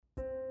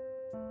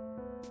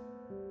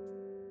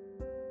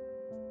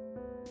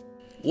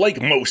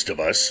Like most of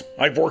us,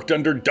 I've worked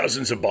under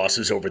dozens of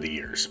bosses over the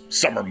years.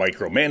 Some are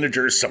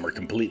micromanagers, some are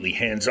completely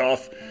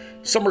hands-off,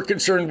 some are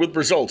concerned with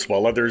results,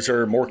 while others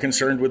are more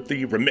concerned with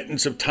the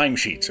remittance of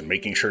timesheets and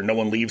making sure no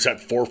one leaves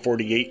at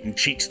 4:48 and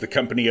cheats the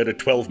company out of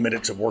 12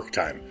 minutes of work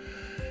time.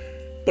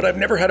 But I've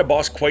never had a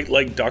boss quite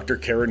like Dr.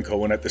 Karen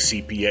Cohen at the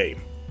CPA.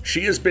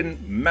 She has been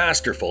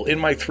masterful in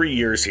my 3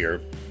 years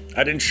here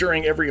at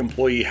ensuring every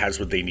employee has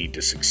what they need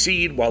to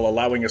succeed while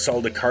allowing us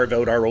all to carve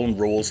out our own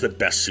roles that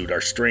best suit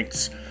our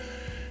strengths.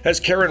 As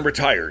Karen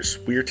retires,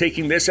 we are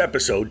taking this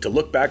episode to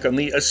look back on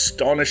the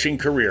astonishing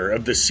career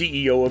of the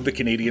CEO of the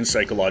Canadian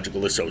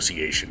Psychological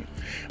Association.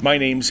 My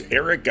name's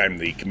Eric, I'm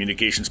the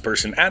communications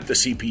person at the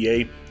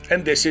CPA,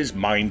 and this is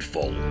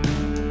Mindful.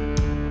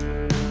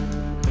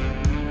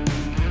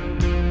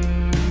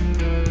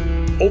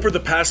 Over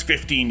the past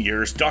 15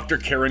 years, Dr.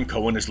 Karen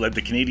Cohen has led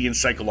the Canadian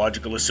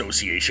Psychological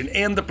Association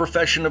and the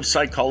profession of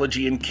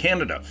psychology in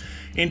Canada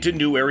into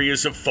new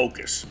areas of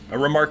focus, a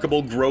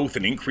remarkable growth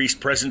and increased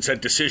presence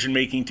at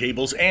decision-making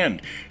tables,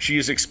 and she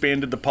has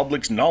expanded the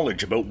public's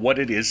knowledge about what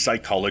it is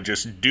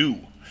psychologists do.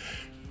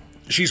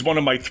 She's one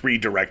of my 3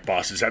 direct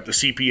bosses at the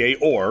CPA,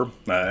 or,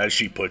 as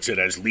she puts it,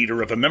 as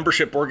leader of a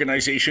membership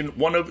organization,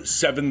 one of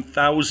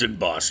 7,000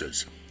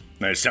 bosses.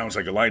 Now, it sounds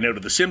like a line out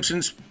of The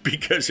Simpsons,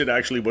 because it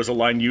actually was a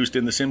line used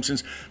in The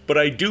Simpsons, but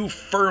I do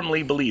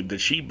firmly believe that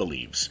she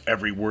believes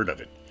every word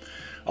of it.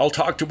 I'll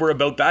talk to her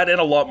about that and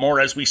a lot more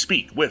as we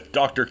speak with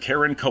Dr.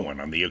 Karen Cohen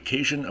on the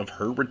occasion of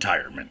her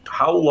retirement.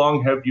 How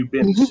long have you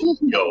been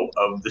CEO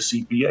of the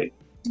CPA?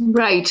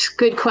 Right.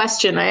 Good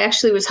question. I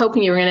actually was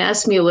hoping you were going to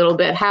ask me a little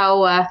bit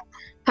how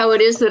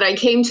it is that I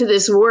came to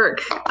this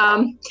work.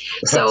 I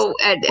know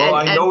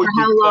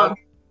how long?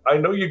 I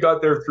know you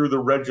got there through the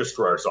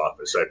registrar's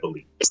office, I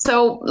believe.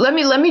 So I'm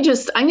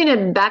going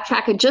to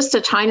backtrack it just a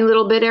tiny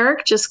little bit,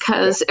 Eric, just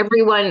because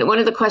one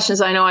of the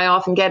questions I know I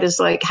often get is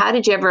like, how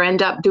did you ever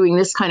end up doing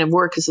this kind of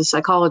work as a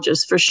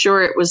psychologist? For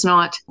sure, it was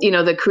not,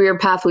 the career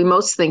path we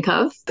most think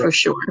of, for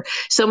sure.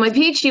 So my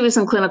PhD was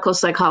in clinical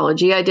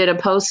psychology. I did a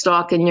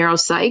postdoc in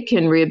neuropsych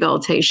and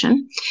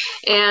rehabilitation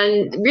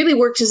and really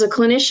worked as a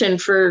clinician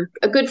for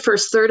a good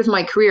first third of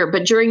my career.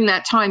 But during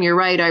that time, you're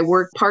right, I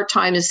worked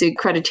part-time as the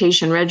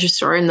accreditation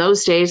registrar. In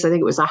those days, I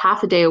think it was a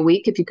half a day a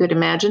week, if you could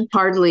imagine.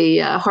 Hardly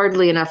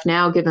enough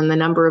now, given the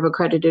number of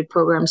accredited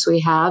programs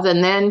we have.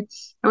 And then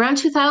around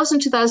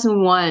 2000,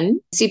 2001,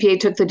 CPA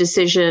took the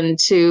decision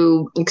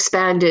to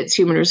expand its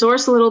human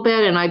resource a little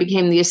bit, and I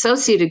became the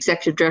associate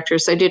executive director.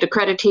 So I did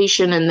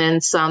accreditation and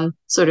then some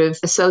sort of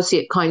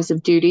associate kinds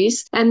of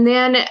duties. And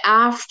then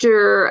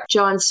after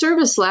John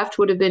Service left,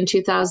 would have been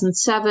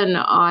 2007,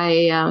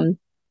 I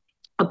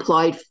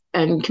applied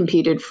and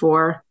competed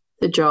for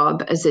the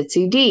job as its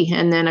ED.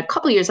 And then a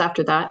couple of years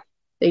after that,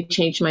 they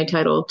changed my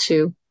title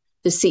to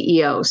the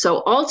CEO.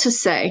 So all to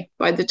say,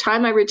 by the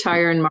time I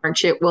retire in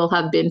March, it will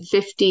have been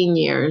 15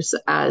 years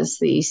as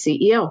the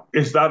CEO.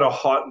 Is that a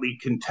hotly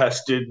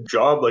contested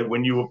job? Like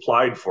when you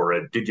applied for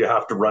it, did you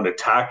have to run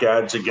attack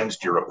ads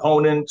against your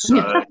opponents?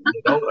 How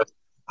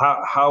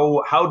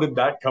did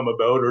that come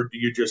about? Or do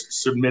you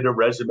just submit a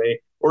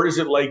resume? Or is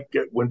it like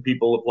when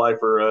people apply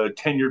for a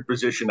tenured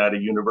position at a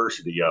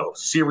university, a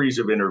series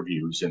of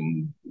interviews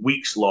and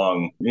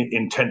weeks-long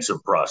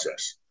intensive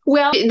process?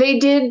 Well, they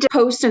did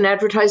post and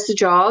advertise the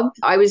job.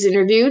 I was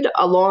interviewed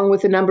along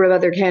with a number of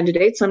other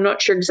candidates. I'm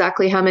not sure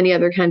exactly how many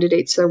other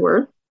candidates there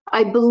were.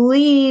 I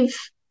don't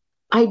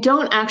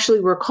actually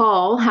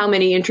recall how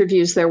many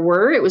interviews there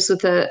were. It was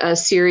with a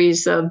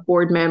series of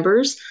board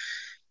members.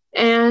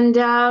 And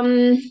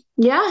and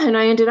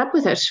I ended up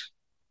with it.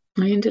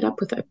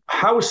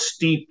 How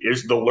steep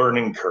is the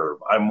learning curve?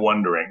 I'm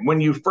wondering. When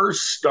you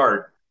first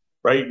start,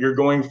 right, you're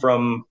going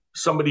from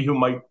somebody who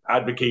might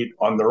advocate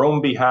on their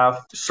own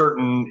behalf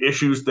certain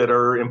issues that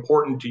are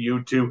important to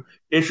you to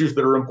issues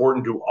that are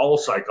important to all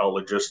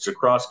psychologists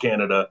across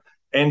Canada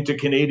and to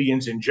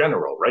Canadians in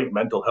general, right?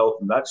 Mental health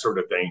and that sort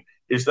of thing.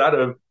 Is that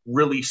a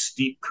really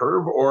steep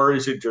curve, or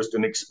is it just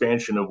an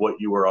expansion of what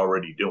you were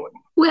already doing?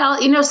 Well,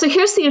 so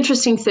here's the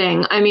interesting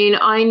thing. I mean,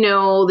 I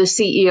know the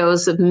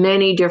CEOs of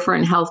many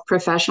different health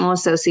professional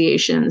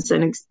associations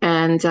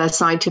and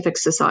scientific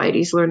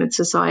societies, learned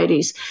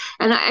societies.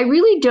 And I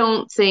really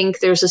don't think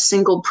there's a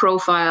single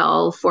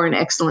profile for an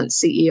excellent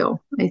CEO.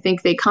 I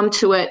think they come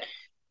to it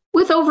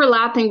with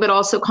overlapping, but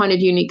also kind of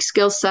unique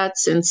skill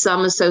sets. In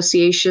some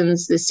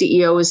associations, the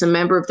CEO is a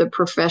member of the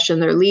profession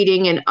they're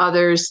leading. In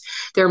others,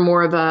 they're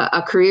more of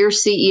a career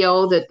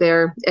CEO that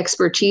their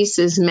expertise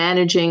is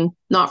managing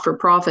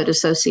not-for-profit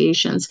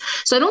associations.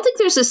 So I don't think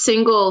there's a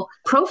single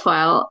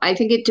profile. I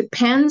think it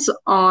depends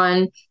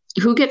on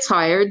who gets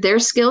hired, their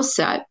skill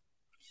set,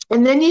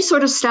 And then you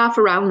sort of staff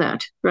around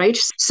that, right?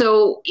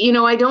 So,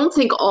 I don't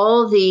think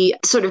all the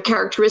sort of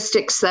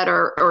characteristics that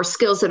are, or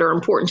skills that are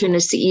important in a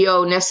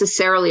CEO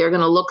necessarily are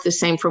going to look the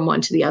same from one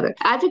to the other.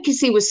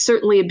 Advocacy was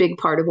certainly a big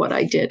part of what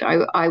I did.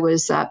 I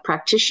was a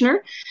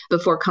practitioner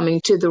before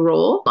coming to the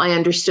role. I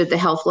understood the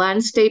health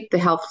landscape, the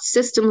health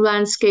system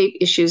landscape,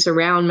 issues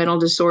around mental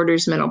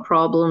disorders, mental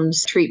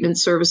problems, treatment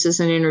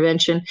services and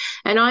intervention.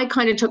 And I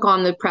kind of took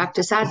on the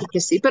practice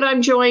advocacy. But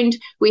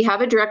we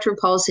have a director of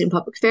policy and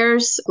public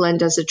affairs. Glenn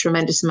does a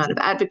tremendous amount of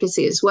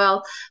advocacy as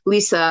well.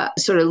 Lisa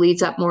sort of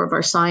leads up more of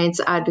our science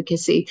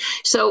advocacy.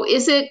 So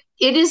it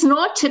is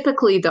not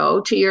typically,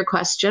 though, to your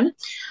question,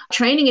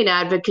 training in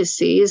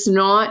advocacy is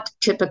not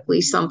typically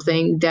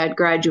something that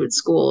graduate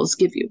schools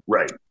give you.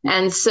 Right.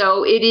 And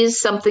so it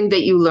is something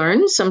that you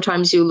learn.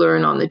 Sometimes you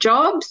learn on the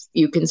job.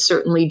 You can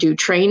certainly do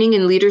training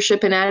in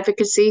leadership and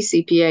advocacy.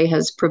 CPA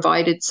has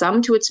provided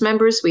some to its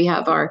members. We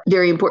have our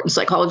very important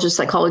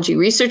psychology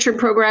researcher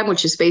program,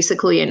 which is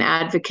basically an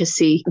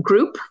advocacy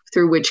group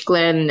through which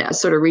Glenn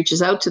sort of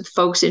reaches out to the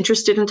folks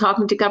interested in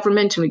talking to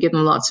government, and we give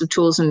them lots of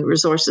tools and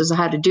resources on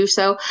how to do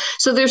so.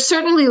 So there's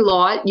certainly a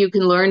lot you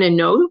can learn and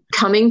know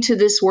coming to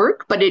this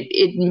work, but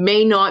it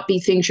may not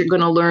be things you're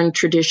going to learn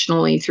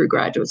traditionally through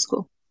graduate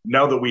school.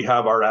 Now that we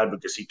have our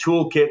advocacy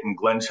toolkit and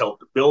Glenn's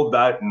helped to build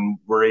that, and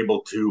we're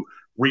able to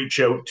reach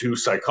out to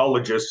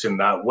psychologists in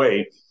that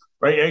way,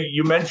 right?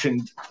 You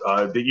mentioned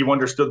that you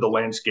understood the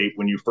landscape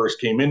when you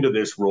first came into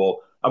this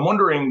role. I'm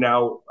wondering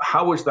now,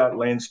 how is that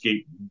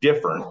landscape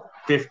different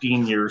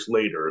 15 years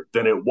later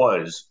than it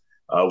was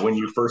when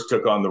you first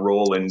took on the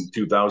role in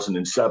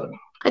 2007?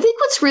 I think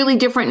what's really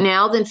different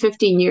now than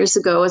 15 years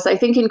ago is I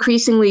think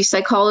increasingly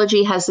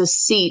psychology has a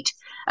seat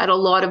at a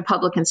lot of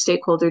public and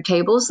stakeholder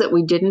tables that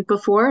we didn't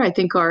before. I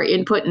think our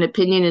input and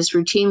opinion is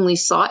routinely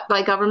sought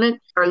by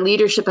government. Our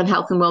leadership in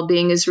health and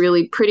well-being is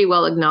really pretty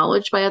well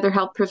acknowledged by other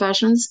health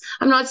professions.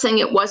 I'm not saying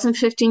it wasn't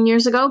 15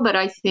 years ago, but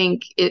I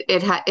think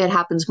it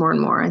happens more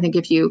and more. I think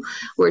if you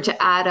were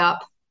to add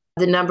up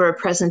the number of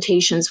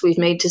presentations we've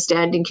made to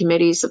standing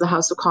committees of the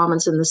House of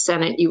Commons and the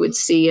Senate, you would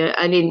see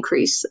an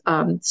increase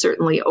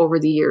certainly over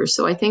the years.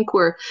 So I think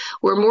we're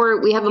a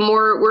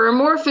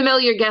more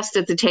familiar guest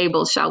at the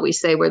table, shall we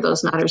say, where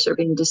those matters are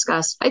being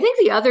discussed. I think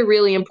the other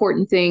really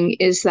important thing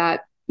is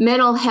that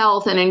mental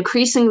health and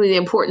increasingly the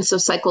importance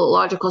of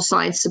psychological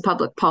science to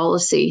public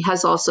policy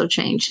has also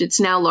changed. It's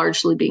now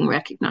largely being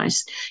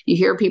recognized. You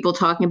hear people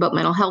talking about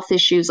mental health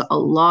issues a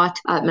lot,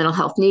 mental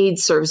health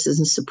needs, services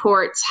and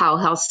supports, how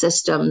health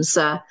systems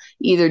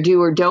either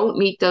do or don't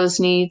meet those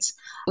needs.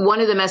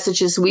 One of the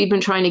messages we've been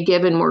trying to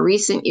give in more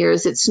recent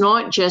years, it's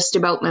not just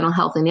about mental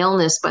health and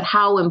illness, but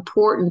how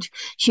important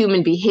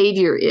human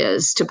behavior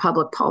is to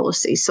public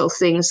policy. So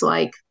things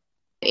like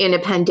in a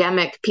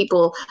pandemic,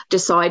 people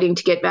deciding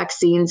to get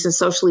vaccines and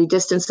socially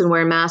distance and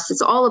wear masks,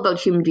 it's all about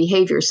human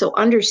behavior. So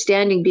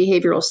understanding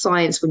behavioral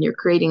science when you're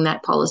creating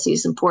that policy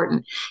is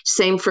important.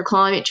 Same for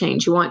climate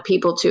change. You want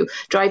people to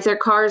drive their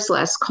cars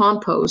less,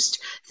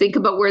 compost, think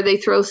about where they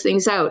throw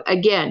things out.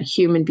 Again,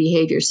 human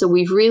behavior. So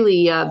we've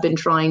really been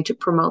trying to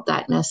promote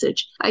that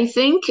message. I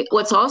think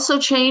what's also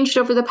changed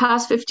over the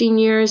past 15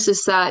 years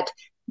is that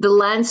the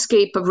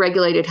landscape of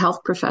regulated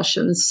health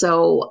professions.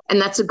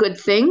 And that's a good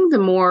thing. The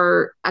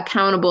more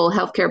accountable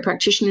healthcare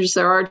practitioners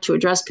there are to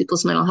address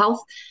people's mental health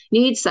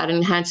needs, that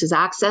enhances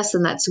access,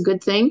 and that's a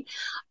good thing.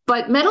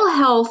 But mental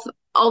health,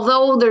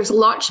 although there's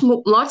lots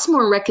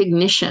more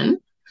recognition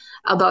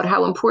about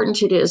how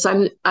important it is,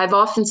 I've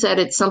often said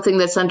it's something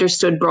that's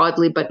understood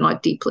broadly but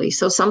not deeply.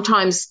 So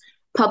sometimes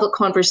public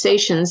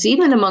conversations,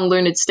 even among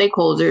learned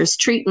stakeholders,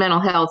 treat mental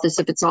health as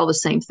if it's all the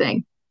same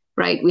thing.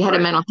 Right? We had a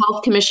mental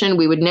health commission.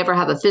 We would never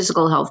have a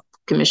physical health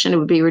commission. It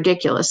would be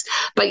ridiculous.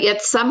 But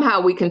yet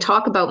somehow we can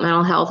talk about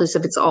mental health as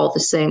if it's all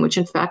the same, which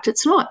in fact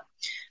it's not.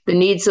 The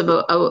needs of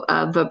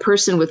a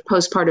person with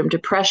postpartum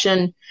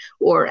depression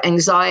or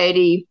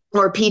anxiety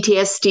or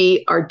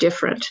PTSD are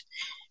different.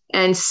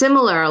 And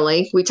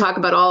similarly, we talk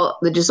about all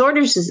the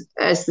disorders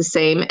as the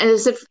same,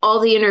 as if all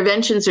the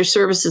interventions or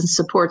services and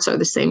supports are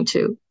the same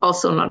too.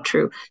 Also not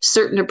true.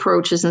 Certain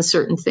approaches and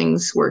certain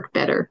things work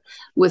better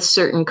with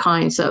certain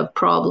kinds of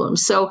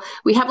problems. So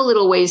we have a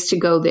little ways to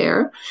go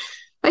there.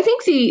 I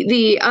think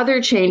the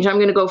other change, I'm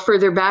going to go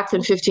further back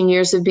than 15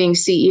 years of being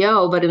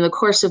CEO, but in the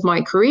course of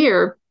my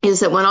career, is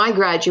that when I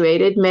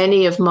graduated,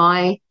 many of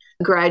my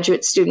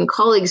graduate student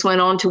colleagues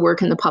went on to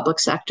work in the public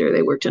sector.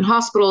 They worked in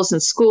hospitals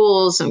and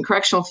schools and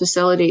correctional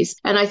facilities.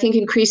 And I think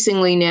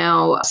increasingly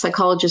now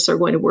psychologists are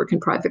going to work in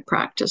private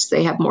practice.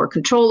 They have more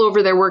control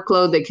over their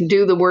workload. They can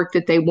do the work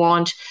that they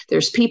want.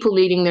 There's people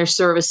needing their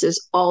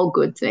services, all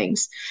good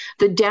things.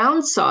 The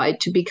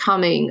downside to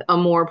becoming a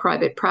more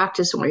private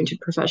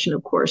practice-oriented profession,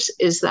 of course,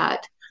 is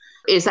that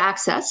is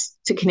access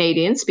to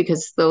Canadians,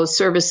 because those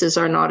services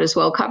are not as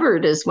well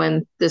covered as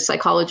when the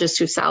psychologist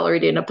who's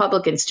salaried in a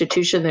public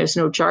institution, there's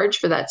no charge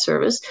for that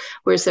service,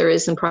 whereas there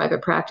is in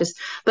private practice.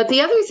 But the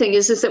other thing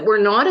is that we're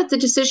not at the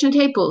decision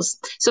tables.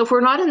 So if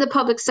we're not in the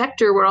public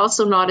sector, we're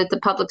also not at the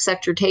public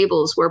sector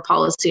tables where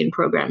policy and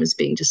program is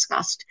being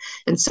discussed.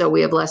 And so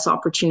we have less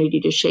opportunity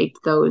to shape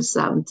those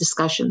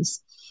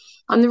discussions.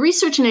 On the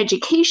research and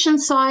education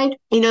side,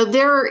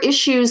 there are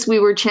issues we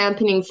were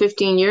championing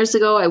 15 years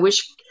ago. I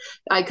wish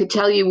I could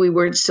tell you we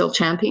weren't still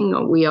championing.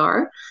 No, we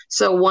are.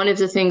 So one of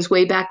the things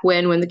way back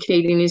when the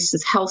Canadian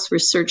Institute of Health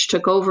Research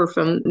took over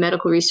from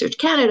Medical Research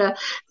Canada,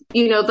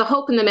 the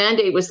hope and the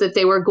mandate was that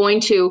they were going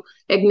to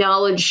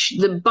acknowledge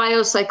the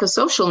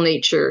biopsychosocial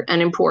nature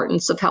and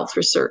importance of health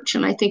research.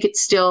 And I think it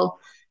still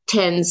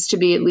tends to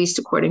be, at least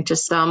according to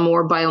some,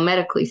 more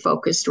biomedically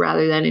focused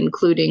rather than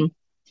including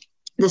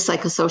the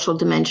psychosocial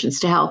dimensions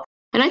to health.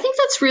 And I think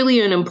that's really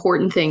an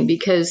important thing,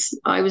 because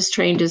I was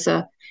trained as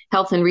a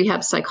health and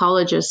rehab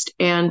psychologist,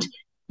 and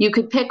you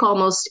could pick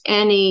almost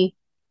any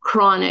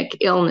chronic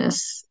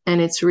illness,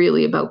 and it's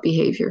really about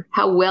behavior.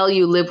 How well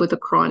you live with a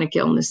chronic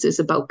illness is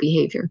about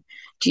behavior.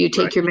 Do you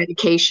take your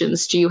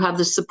medications? Do you have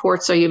the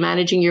supports? Are you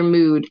managing your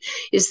mood?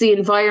 Is the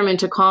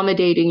environment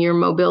accommodating your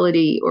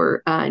mobility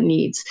or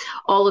needs?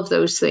 All of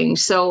those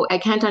things. So I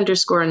can't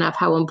underscore enough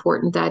how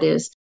important that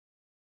is.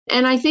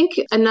 And I think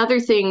another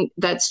thing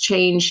that's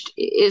changed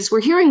is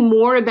we're hearing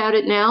more about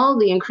it now,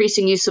 the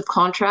increasing use of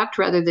contract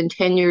rather than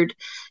tenure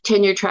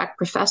track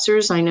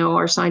professors. I know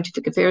our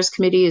scientific affairs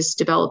committee is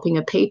developing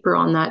a paper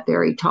on that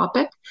very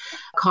topic.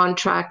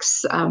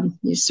 Contracts,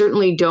 you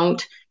certainly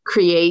don't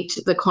create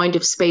the kind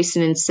of space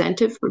and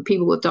incentive for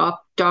people with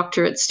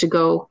doctorates to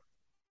go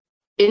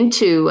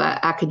into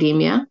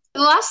academia.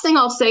 The last thing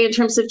I'll say in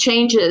terms of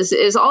changes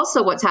is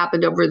also what's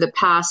happened over the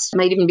past,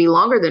 might even be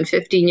longer than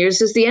 15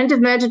 years, is the end of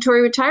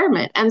mandatory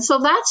retirement. And so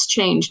that's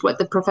changed what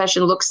the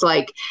profession looks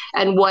like,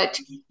 and what,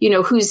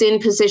 who's in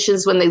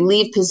positions when they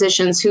leave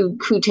positions, who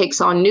takes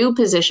on new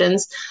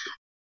positions,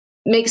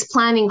 makes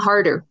planning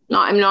harder. No,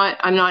 I'm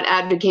not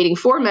advocating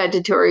for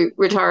mandatory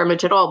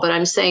retirement at all, but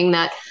I'm saying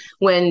that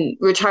when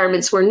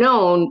retirements were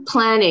known,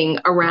 planning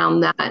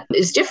around that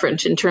is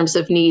different in terms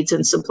of needs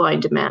and supply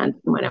and demand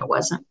when it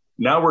wasn't.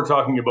 Now we're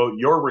talking about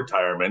your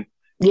retirement.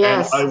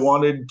 Yes. And I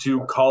wanted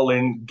to call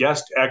in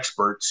guest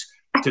experts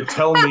to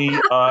tell me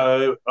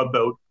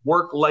about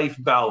work-life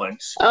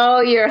balance.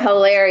 Oh, you're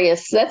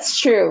hilarious. That's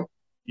true.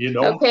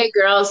 Okay,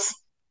 girls,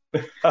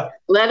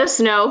 let us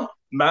know.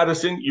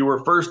 Madison, you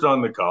were first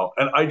on the call,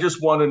 and I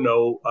just want to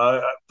know,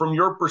 from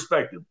your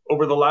perspective,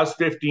 over the last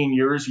 15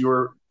 years, you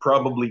were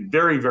probably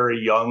very, very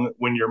young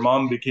when your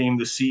mom became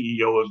the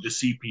CEO of the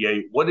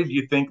CPA. What did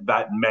you think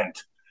that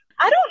meant?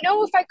 I don't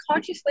know if I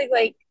consciously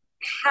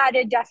had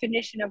a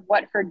definition of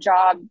what her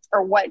job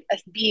or what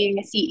being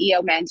a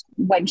CEO meant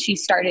when she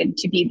started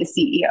to be the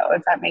CEO,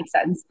 if that makes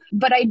sense.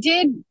 But I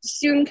did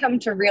soon come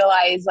to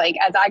realize,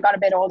 as I got a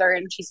bit older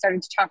and she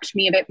started to talk to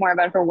me a bit more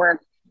about her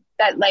work,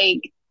 that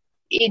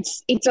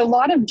it's a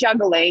lot of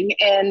juggling.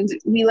 And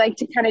we like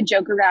to kind of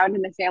joke around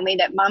in the family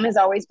that mom has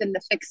always been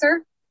the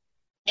fixer.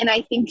 And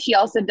I think she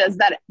also does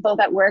that both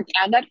at work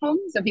and at home.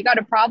 So if you got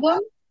a problem,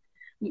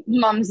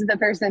 mom's the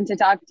person to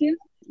talk to.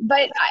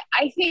 But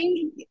I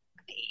think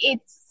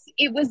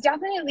it was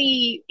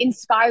definitely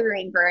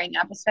inspiring growing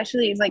up,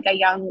 especially as a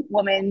young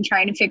woman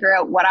trying to figure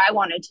out what I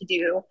wanted to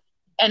do.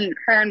 And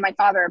her and my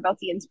father are both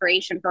the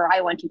inspiration for why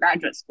I went to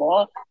graduate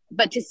school.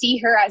 But to see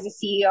her as a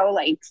CEO,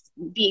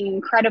 being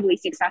incredibly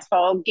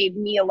successful, gave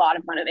me a lot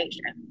of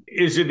motivation.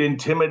 Is it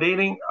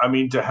intimidating? I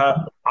mean,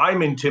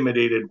 I'm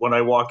intimidated when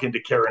I walk into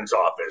Karen's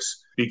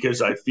office,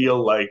 because I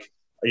feel like,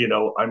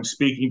 I'm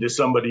speaking to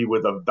somebody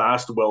with a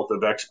vast wealth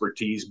of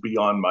expertise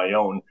beyond my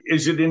own.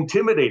 Is it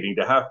intimidating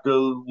to have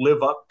to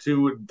live up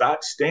to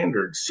that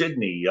standard,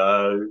 Sydney?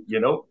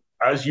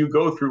 As you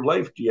go through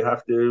life, do you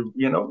have to,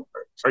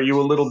 are you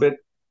a little bit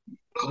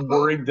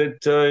worried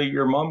that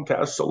your mom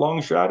casts a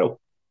long shadow?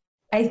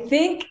 I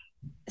think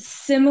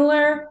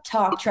similar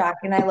talk track,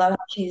 and I love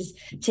how she's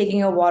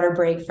taking a water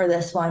break for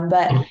this one,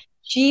 but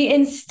she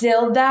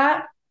instilled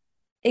that.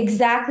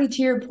 Exactly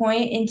to your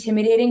point,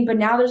 intimidating, but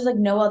now there's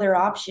no other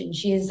option.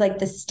 She is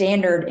the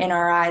standard in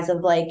our eyes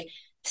of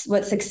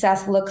what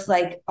success looks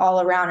like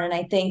all around. And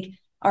I think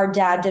our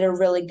dad did a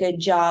really good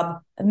job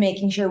of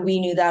making sure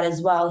we knew that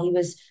as well. He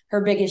was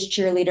her biggest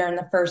cheerleader and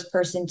the first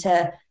person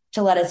to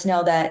let us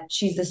know that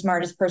she's the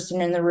smartest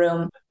person in the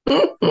room.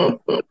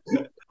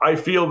 I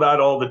feel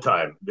that all the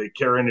time, that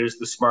Karen is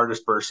the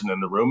smartest person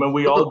in the room, and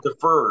we all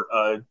defer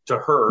to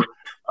her.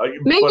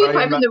 Maybe if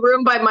I'm in the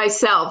room by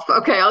myself.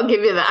 Okay, I'll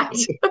give you that.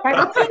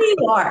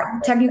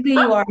 Technically,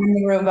 you are in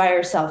the room by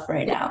yourself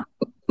right now.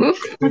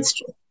 That's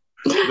true.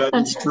 That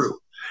is true.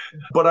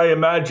 But I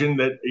imagine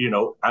that,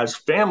 as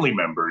family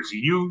members,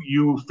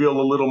 you feel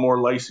a little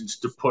more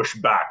licensed to push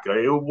back.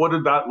 What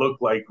did that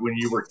look like when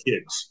you were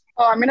kids?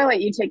 Oh, I'm going to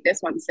let you take this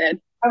one, Sid.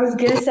 I was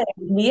going to say,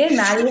 me and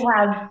Maddie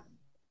have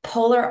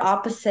polar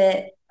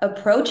opposite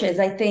approaches.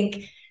 I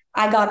think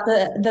I got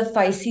the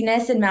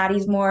feistiness, and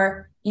Maddie's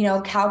more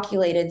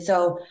calculated.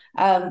 So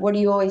what do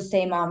you always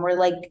say, Mom? We're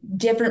like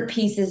different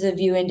pieces of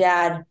you and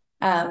Dad,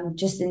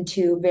 just in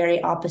two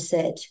very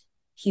opposite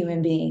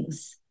human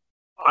beings.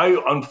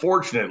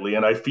 Unfortunately,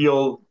 and I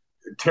feel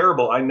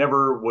terrible, I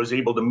never was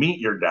able to meet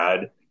your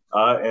dad.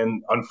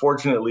 And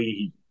unfortunately,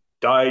 he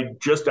died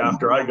just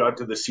after I got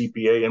to the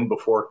CPA and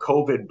before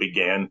COVID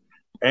began.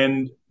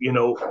 And,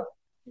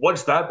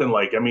 what's that been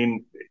like? I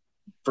mean,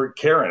 for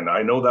Karen,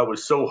 I know that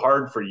was so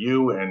hard for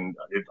you, and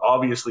it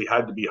obviously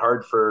had to be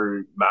hard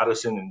for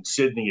Madison and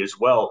Sydney as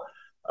well.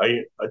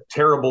 A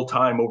terrible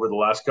time over the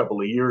last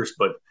couple of years,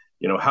 but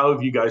how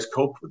have you guys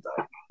coped with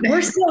that?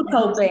 We're still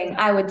coping,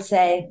 I would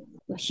say.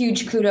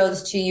 Huge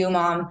kudos to you,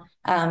 Mom.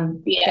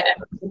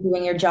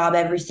 Doing your job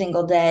every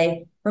single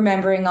day,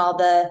 remembering all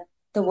the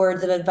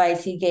words of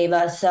advice he gave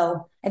us.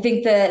 So I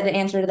think the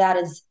answer to that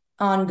is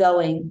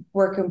ongoing,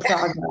 work in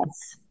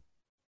progress.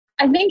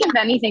 I think if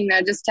anything,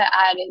 though, just to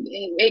add,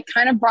 it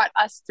kind of brought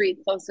us three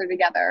closer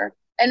together.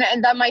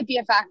 And that might be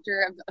a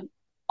factor of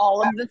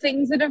all of the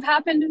things that have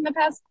happened in the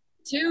past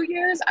 2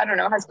 years. I don't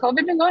know. Has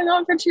COVID been going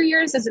on for 2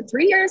 years? Is it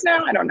 3 years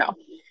now? I don't know.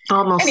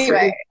 Almost.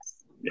 Anyway,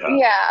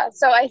 yeah.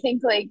 So I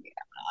think like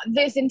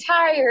this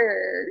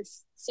entire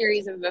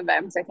series of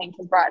events, I think,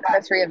 has brought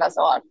the three of us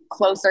a lot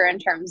closer in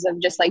terms of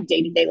just like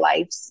day-to-day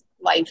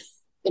life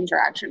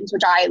interactions,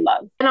 which I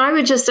love. And I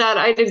would just add,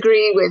 I'd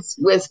agree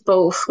with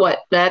both what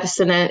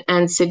Madison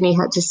and Sydney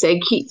had to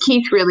say.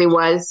 Keith really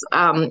was,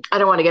 I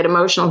don't want to get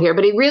emotional here,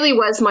 but he really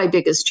was my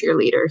biggest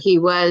cheerleader. He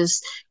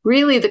was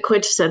really the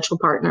quintessential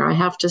partner, I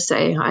have to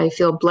say. I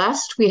feel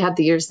blessed we had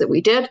the years that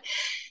we did.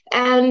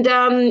 And,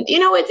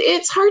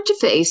 it's hard to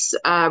face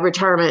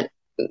retirement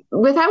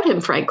without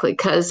him, frankly,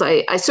 because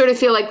I sort of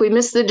feel like we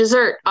missed the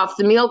dessert off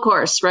the meal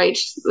course, right?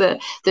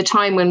 The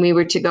time when we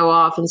were to go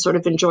off and sort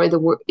of enjoy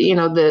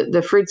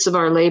the fruits of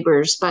our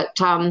labors. But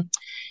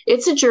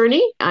it's a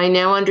journey. I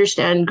now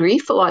understand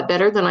grief a lot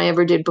better than I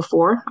ever did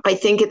before. I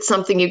think it's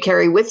something you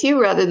carry with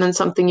you rather than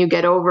something you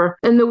get over.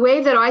 And the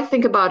way that I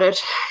think about it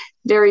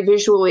very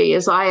visually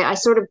is I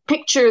sort of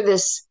picture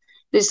this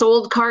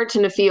old cart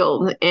in a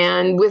field,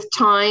 and with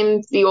time,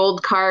 the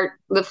old cart,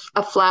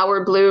 a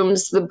flower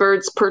blooms, the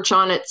birds perch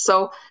on it.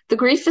 So the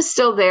grief is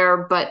still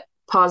there, but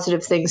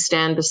positive things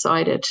stand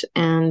beside it.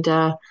 And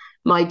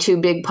my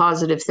two big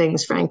positive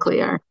things,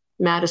 frankly, are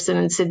Madison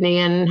and Sydney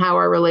and how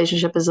our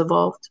relationship has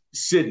evolved.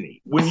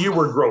 Sydney, when you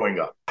were growing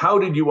up, how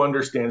did you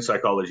understand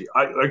psychology?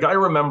 I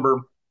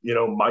remember,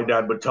 my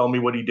dad would tell me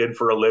what he did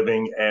for a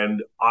living,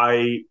 and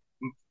I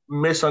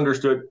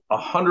misunderstood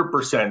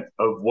 100%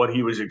 of what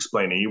he was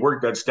explaining. He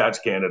worked at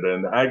Stats Canada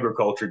in the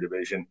agriculture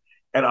division,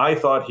 and I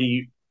thought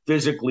he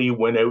physically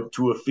went out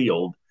to a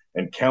field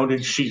and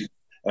counted sheep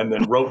and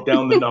then wrote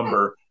down the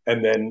number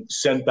and then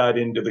sent that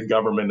into the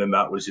government, and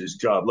that was his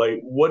job. Like,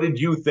 what did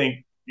you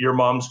think your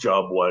mom's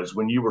job was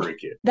when you were a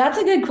kid? That's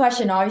a good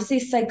question. Obviously,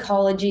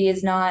 psychology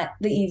is not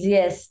the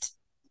easiest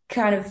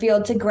kind of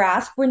field to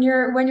grasp when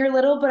you're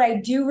little, but I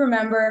do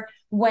remember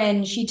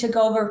when she took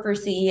over for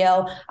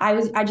CEO,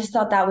 I just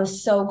thought that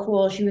was so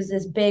cool. She was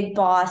this big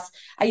boss.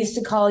 I used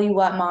to call you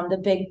what, Mom? The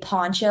big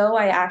poncho.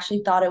 I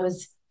actually thought it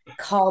was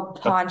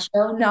called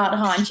poncho, not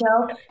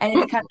honcho. And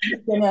it's kind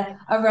of been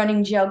a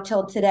running joke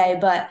till today.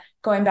 But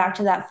going back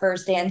to that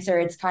first answer,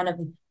 it's kind of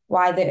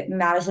why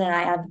Madison and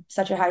I have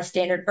such a high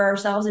standard for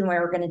ourselves and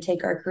where we're going to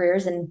take our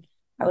careers. And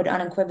I would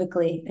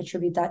unequivocally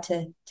attribute that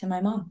to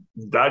my mom.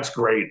 That's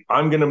great.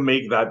 I'm going to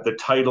make that the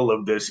title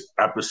of this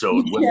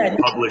episode when we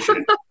publish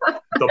it.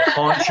 The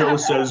poncho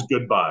says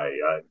goodbye,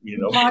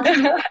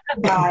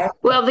 Bye.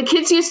 Well, the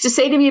kids used to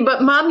say to me,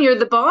 but Mom, you're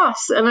the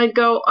boss. And I'd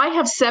go, I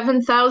have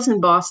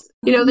 7,000 bosses.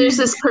 There's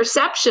this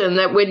perception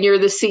that when you're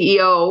the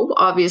CEO,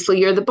 obviously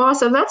you're the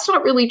boss. And that's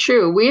not really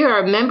true. We are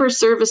a member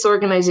service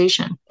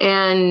organization.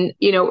 And,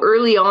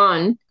 early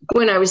on,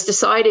 when I was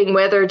deciding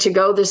whether to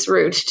go this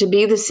route to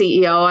be the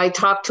CEO, I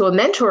talked to a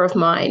mentor of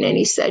mine and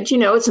he said,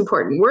 it's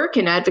important work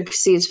and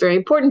advocacy is very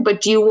important,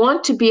 but do you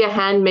want to be a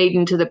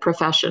handmaiden to the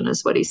profession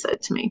is what he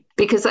said to me.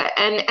 Because I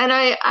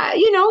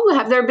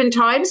have there been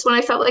times when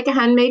I felt like a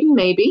handmaiden?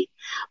 Maybe.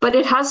 But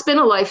it has been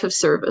a life of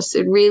service.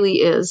 It really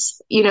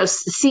is.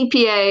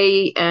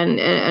 CPA and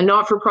a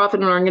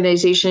not-for-profit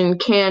organization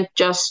can't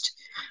just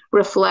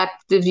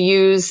reflect the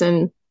views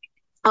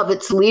of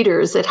its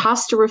leaders. It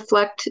has to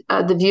reflect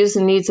the views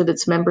and needs of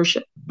its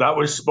membership. That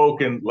was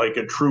spoken like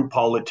a true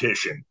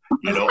politician.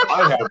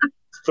 I have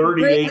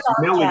 38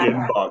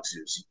 million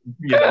boxes.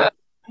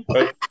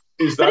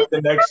 Is that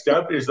the next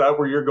step? Is that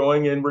where you're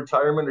going in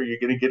retirement? Are you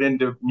going to get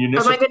into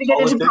municipal politics? Am I going to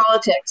get into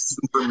politics?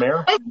 For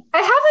mayor? I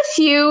have a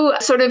few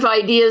sort of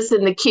ideas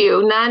in the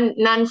queue,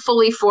 none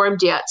fully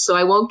formed yet, so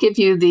I won't give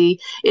you the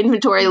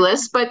inventory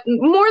list, but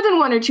more than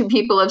one or two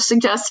people have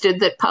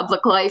suggested that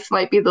public life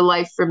might be the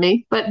life for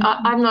me, but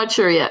I'm not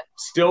sure yet.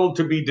 Still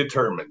to be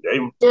determined. Eh?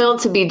 Still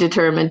to be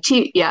determined.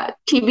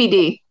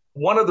 TBD.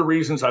 One of the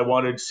reasons I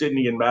wanted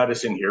Sydney and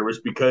Madison here was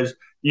because,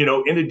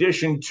 in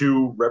addition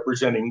to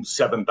representing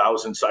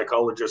 7,000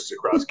 psychologists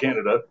across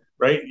Canada,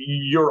 right,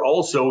 you're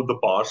also the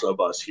boss of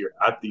us here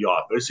at the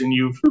office. And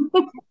you've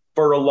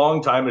for a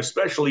long time,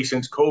 especially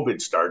since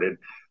COVID started,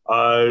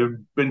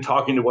 been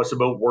talking to us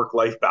about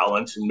work-life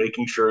balance and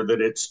making sure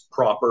that it's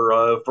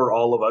proper for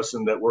all of us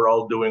and that we're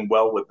all doing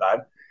well with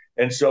that.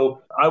 And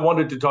so I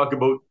wanted to talk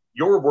about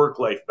your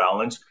work-life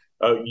balance.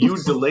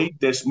 You delayed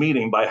this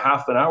meeting by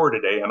half an hour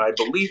today, and I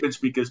believe it's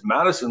because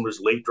Madison was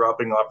late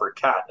dropping off her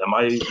cat. Am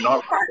I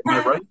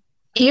right?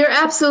 You're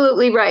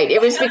absolutely right. It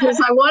was because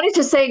I wanted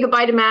to say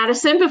goodbye to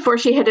Madison before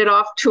she headed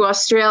off to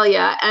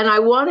Australia, and I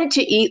wanted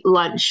to eat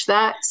lunch.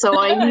 So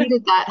I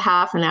needed that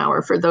half an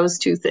hour for those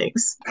two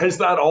things. Has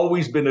that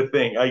always been a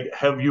thing?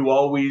 Have you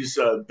always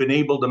been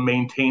able to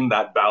maintain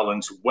that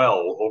balance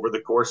well over the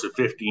course of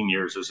 15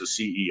 years as a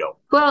CEO?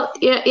 Well,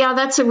 yeah,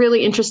 that's a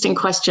really interesting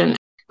question.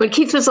 When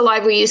Keith was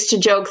alive, we used to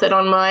joke that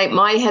on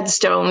my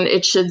headstone,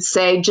 it should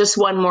say just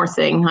one more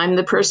thing. I'm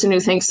the person who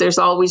thinks there's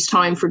always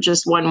time for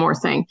just one more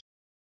thing.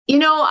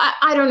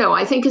 I don't know.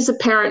 I think as a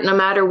parent, no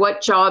matter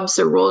what jobs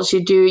or roles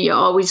you do, you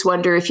always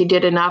wonder if you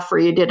did enough or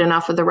you did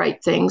enough of the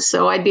right things.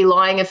 So I'd be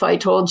lying if I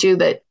told you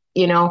that,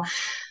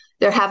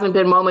 there haven't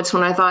been moments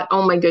when I thought,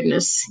 oh my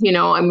goodness,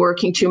 I'm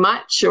working too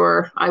much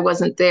or I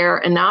wasn't there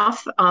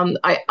enough.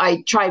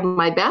 I tried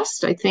my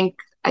best. I think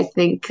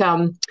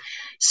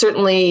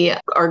certainly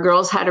our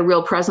girls had a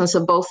real presence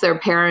of both their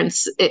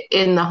parents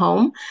in the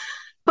home.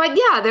 But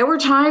yeah, there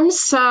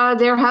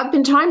have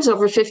been times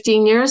over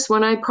 15 years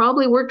when I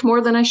probably worked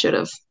more than I should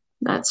have.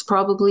 That's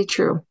probably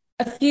true.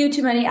 A few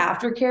too many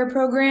aftercare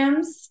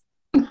programs.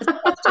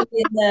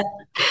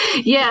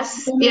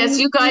 Yes,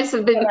 you guys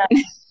have been.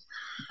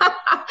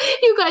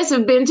 You guys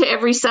have been to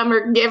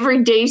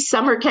every day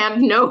summer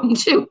camp known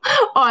to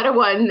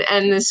Ottawa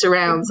and the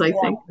surrounds, I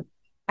think.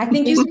 I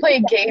think you play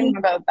a game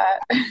about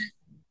that.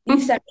 You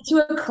sent me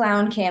to a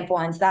clown camp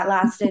once that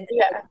lasted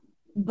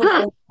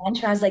before lunch,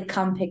 and I was like,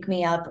 come pick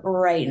me up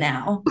right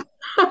now.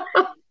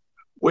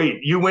 Wait,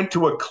 you went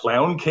to a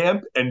clown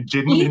camp and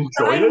didn't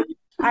enjoy it?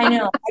 I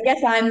know. I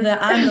guess I'm the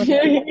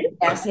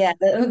yes, yeah.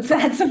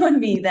 That's on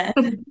me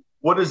then.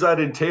 What does that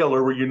entail,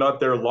 or were you not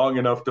there long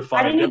enough to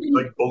find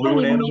like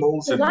balloon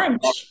animals and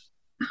lunch?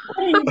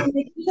 I didn't even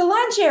make it to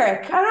lunch,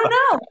 Eric. I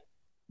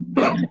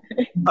don't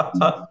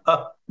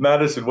know.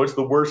 Madison, what's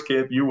the worst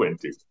camp you went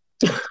to?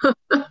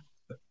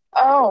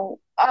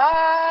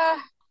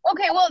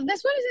 Okay, well,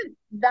 this one isn't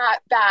that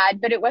bad,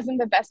 but it wasn't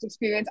the best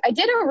experience. I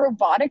did a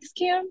robotics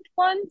camp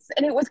once,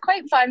 and it was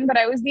quite fun, but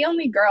I was the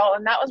only girl,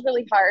 and that was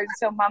really hard.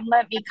 So Mom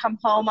let me come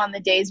home on the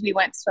days we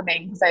went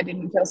swimming because I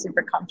didn't feel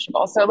super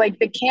comfortable. So like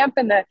the camp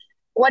and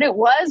what it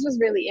was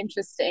really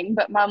interesting,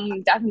 but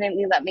Mom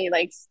definitely let me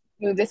like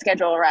move the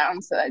schedule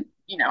around so that,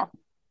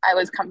 I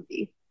was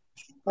comfy,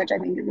 which I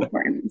think is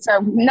important. So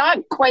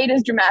not quite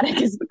as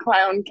dramatic as the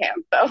clown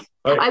camp, though.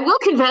 I will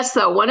confess,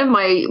 though, one of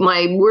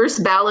my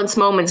worst balance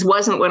moments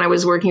wasn't when I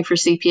was working for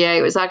CPA.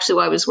 It was actually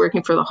while I was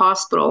working for the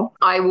hospital.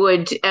 I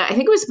think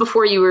it was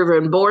before you were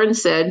even born,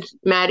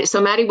 Maddie. So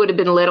Maddie would have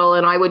been little,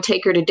 and I would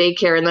take her to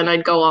daycare, and then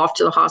I'd go off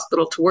to the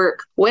hospital to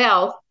work.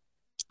 Well,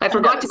 I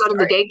forgot to go to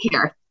the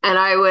daycare. And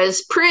I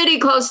was pretty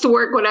close to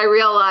work when I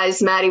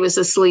realized Maddie was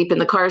asleep in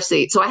the car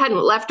seat. So I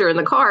hadn't left her in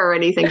the car or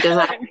anything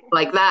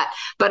like that.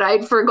 But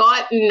I'd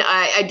forgotten,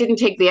 I didn't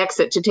take the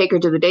exit to take her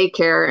to the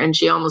daycare, and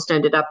she almost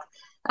ended up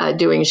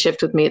doing a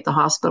shift with me at the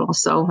hospital.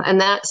 So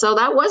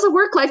that was a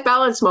work-life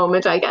balance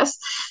moment, I guess.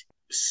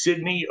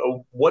 Sydney,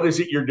 what is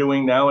it you're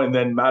doing now? And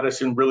then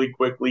Madison, really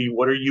quickly,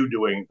 what are you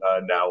doing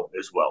now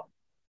as well?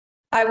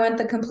 I went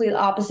the complete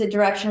opposite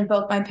direction of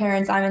both my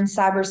parents. I'm in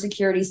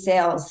cybersecurity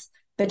sales,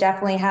 but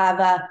definitely have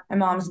my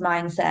mom's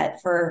mindset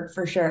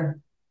for sure.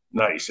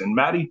 Nice. And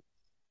Maddie?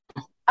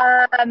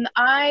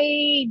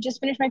 I just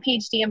finished my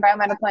PhD in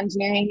biomedical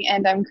engineering,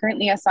 and I'm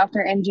currently a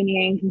software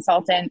engineering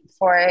consultant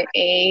for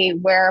a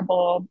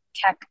wearable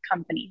tech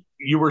company.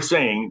 You were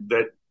saying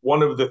that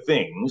one of the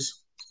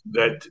things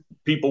that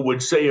people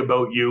would say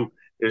about you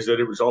is that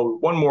it was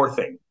always one more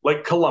thing,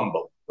 like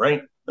Columbo,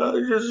 right?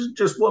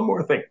 Just one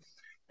more thing.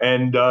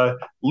 And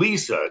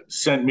Lisa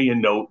sent me a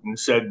note and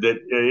said that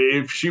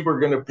if she were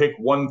going to pick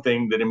one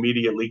thing that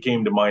immediately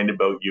came to mind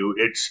about you,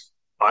 it's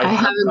I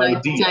have an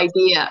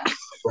idea.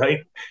 Right?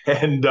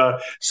 And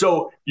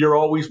so you're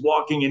always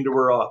walking into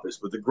her office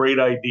with a great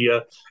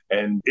idea,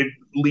 and it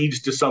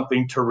leads to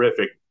something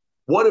terrific.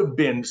 What have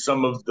been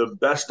some of the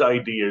best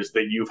ideas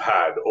that you've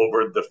had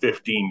over the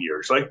 15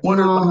 years? Like, what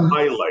are the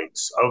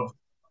highlights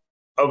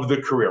of the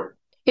career?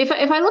 If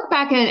I look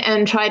back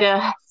and try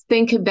to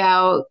think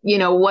about,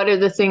 what are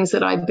the things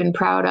that I've been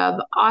proud of,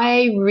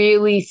 I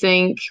really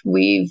think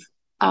we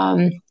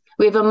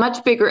have a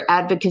much bigger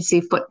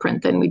advocacy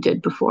footprint than we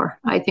did before.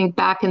 I think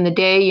back in the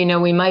day,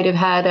 we might have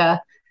had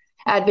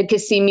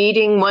advocacy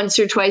meeting once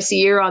or twice a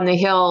year on the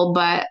Hill,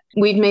 but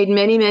we've made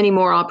many, many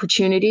more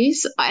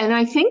opportunities. And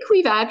I think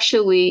we've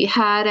actually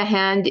had a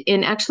hand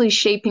in actually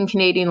shaping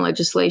Canadian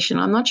legislation.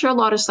 I'm not sure a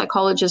lot of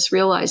psychologists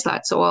realize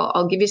that. So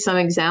I'll give you some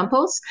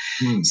examples.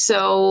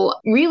 So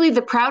really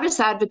the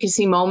proudest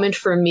advocacy moment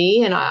for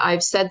me, and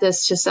I've said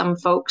this to some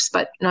folks,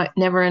 but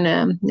never in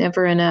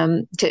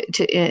an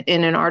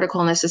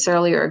article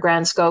necessarily or a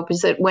grand scope,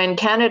 is that when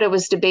Canada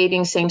was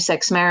debating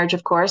same-sex marriage,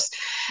 of course,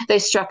 they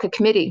struck a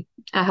committee,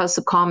 a House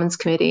of Commons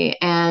committee.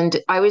 And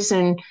I was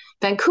in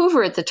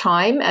Vancouver at the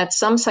time at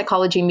some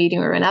psychology meeting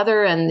or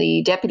another, and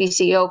the deputy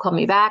CEO called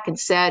me back and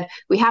said,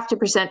 we have to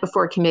present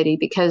before committee,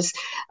 because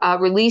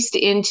released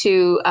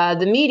into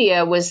the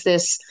media was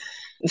this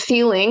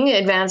feeling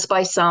advanced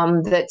by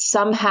some that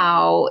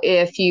somehow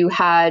if you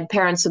had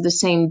parents of the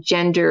same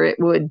gender, it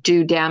would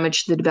do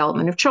damage to the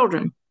development of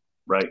children.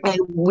 Right. And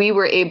we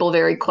were able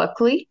very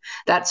quickly,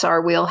 that's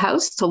our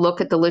wheelhouse, to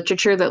look at the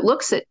literature that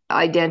looks at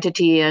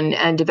identity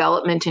and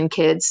development in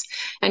kids,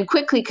 and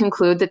quickly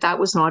conclude that that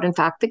was not in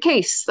fact the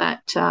case, that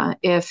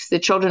if the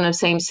children of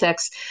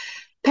same-sex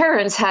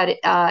parents had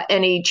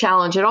any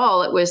challenge at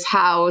all, it was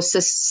how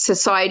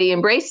society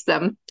embraced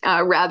them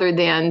rather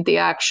than the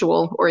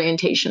actual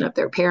orientation of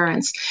their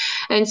parents.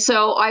 And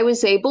so I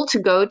was able to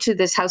go to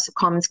this House of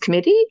Commons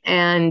committee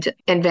and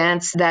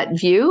advance that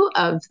view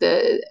of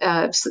the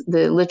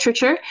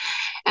literature.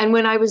 And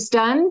when I was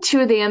done,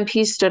 two of the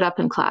MPs stood up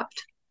and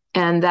clapped.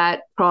 And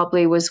that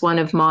probably was one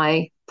of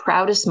my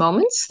proudest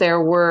moments.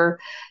 There were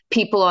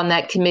people on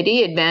that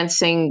committee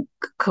advancing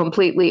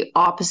completely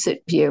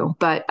opposite view,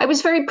 but I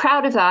was very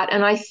proud of that.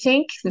 And I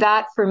think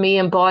that for me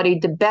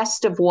embodied the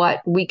best of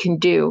what we can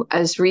do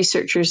as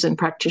researchers and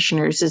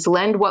practitioners, is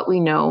lend what we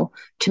know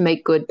to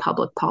make good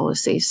public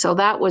policy. So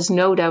that was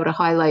no doubt a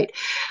highlight.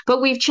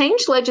 But we've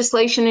changed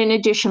legislation in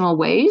additional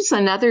ways.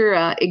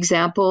 Another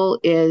example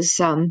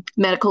is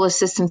medical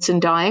assistance in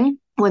dying.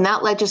 When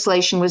that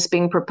legislation was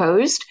being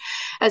proposed,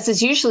 as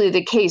is usually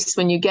the case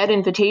when you get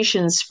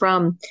invitations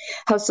from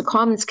House of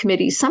Commons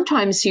committees,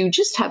 sometimes you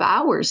just have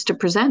hours to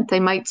present. They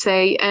might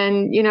say,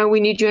 and we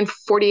need you in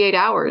 48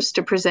 hours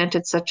to present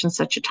at such and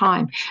such a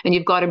time, and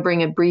you've got to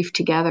bring a brief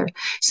together.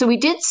 So we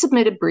did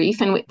submit a brief,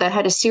 and that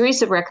had a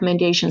series of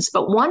recommendations,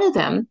 but one of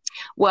them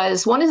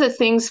was, one of the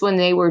things when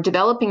they were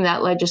developing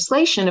that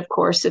legislation, of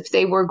course, if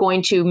they were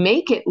going to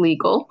make it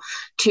legal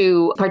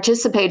to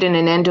participate in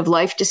an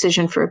end-of-life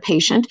decision for a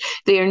patient,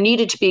 there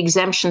needed to be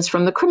exemptions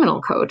from the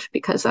criminal code,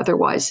 because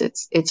otherwise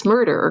it's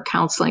murder or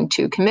counseling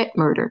to commit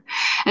murder.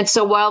 And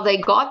so while they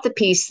got the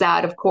piece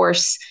that, of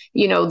course,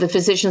 the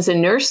physicians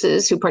and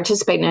nurses who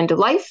participate in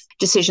end-of-life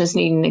decisions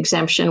need an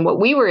exemption, what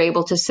we were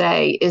able to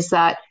say is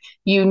that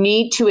you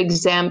need to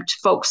exempt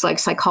folks like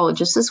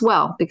psychologists as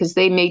well, because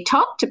they may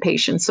talk to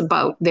patients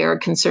about their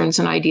concerns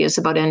and ideas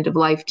about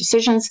end-of-life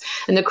decisions,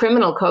 and the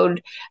criminal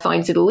code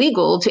finds it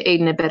illegal to aid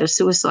and abet a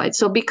suicide.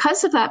 So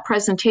because of that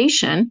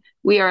presentation,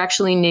 we are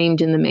actually named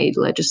in the MAID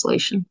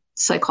legislation,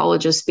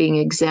 psychologists being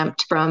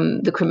exempt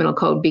from the criminal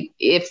code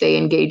if they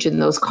engage in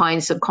those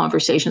kinds of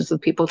conversations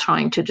with people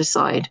trying to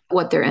decide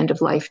what their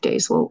end-of-life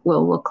days will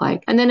look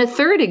like. And then a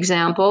third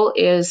example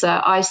is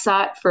I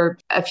sat for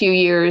a few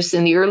years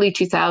in the early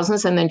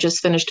 2000s and then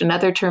just finished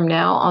another term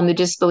now on the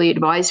Disability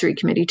Advisory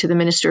Committee to the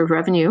Minister of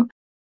Revenue.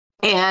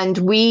 And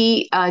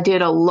we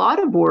did a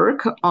lot of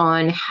work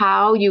on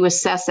how you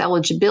assess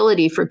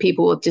eligibility for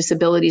people with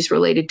disabilities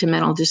related to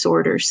mental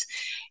disorders.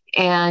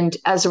 And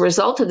as a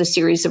result of the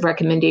series of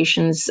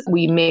recommendations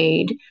we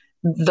made,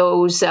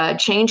 those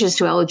changes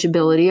to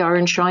eligibility are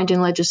enshrined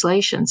in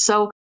legislation.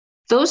 So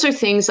those are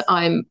things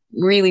I'm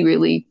really,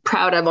 really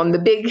proud of on the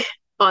big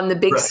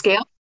right.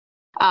 scale.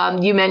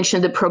 You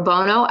mentioned the pro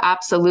bono,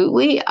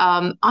 absolutely.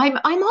 I'm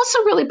also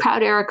really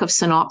proud, Eric, of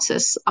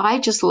Synopsis. I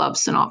just love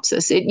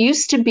Synopsis.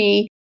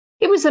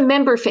 It was a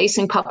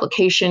member-facing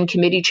publication.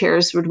 Committee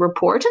chairs would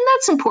report, and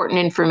that's important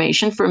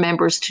information for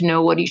members to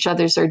know what each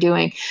others are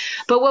doing.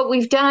 But what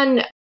we've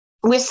done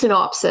with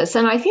Synopsis,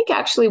 and I think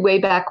actually way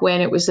back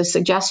when it was a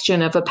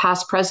suggestion of a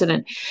past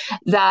president,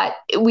 that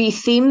we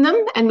theme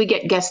them and we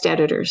get guest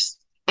editors.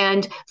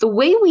 And the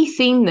way we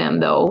theme them,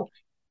 though,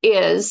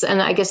 is,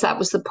 and I guess that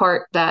was the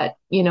part that,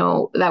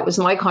 that was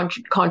my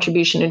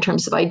contribution in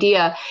terms of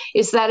idea,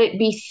 is that it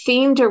be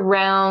themed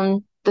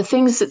around the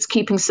things that's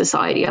keeping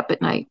society up at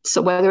night.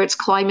 So whether it's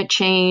climate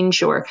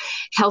change or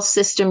health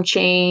system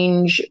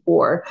change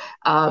or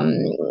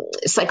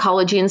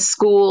psychology in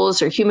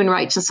schools or human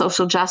rights and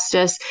social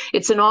justice,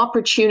 it's an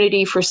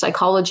opportunity for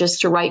psychologists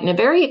to write in a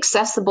very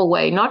accessible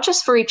way, not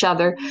just for each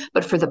other,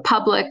 but for the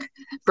public,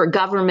 for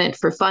government,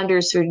 for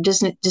funders, for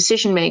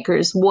decision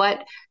makers.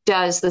 What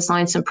does the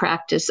science and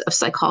practice of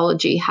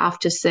psychology have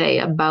to say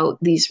about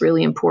these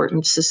really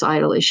important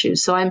societal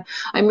issues? So I'm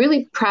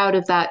really proud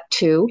of that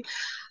too.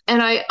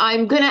 And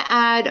I'm going to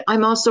add,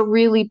 I'm also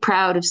really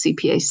proud of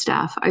CPA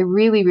staff. I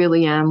really,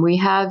 really am. We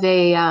have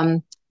a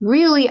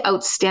really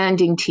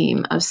outstanding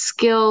team of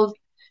skilled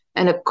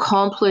and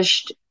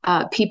accomplished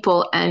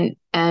people, and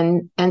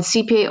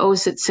CPA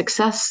owes its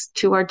success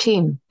to our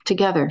team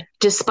together.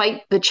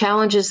 Despite the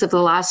challenges of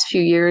the last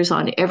few years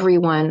on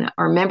everyone,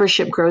 our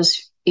membership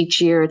grows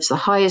each year. It's the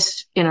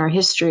highest in our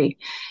history.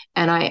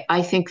 And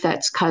I think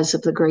that's because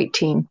of the great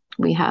team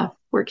we have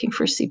working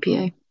for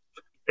CPA.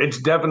 It's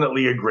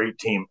definitely a great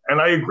team. And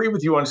I agree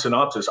with you on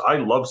synopsis. I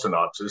love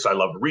synopsis. I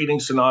love reading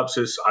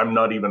synopsis. I'm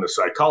not even a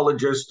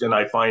psychologist, and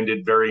I find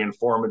it very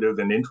informative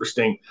and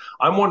interesting.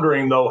 I'm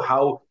wondering, though,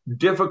 how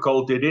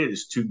difficult it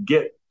is to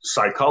get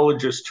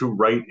psychologists to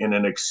write in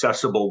an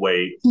accessible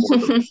way for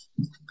them.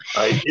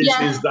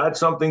 Is that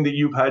something that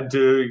you've had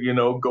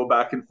to, go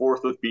back and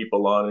forth with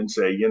people on and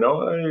say,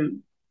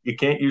 you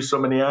can't use so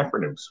many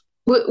acronyms?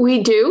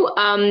 We do.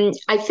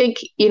 I think,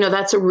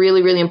 that's a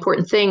really, really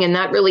important thing. And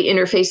that really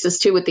interfaces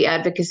too with the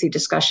advocacy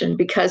discussion,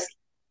 because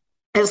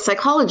as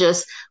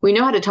psychologists, we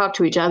know how to talk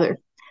to each other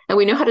and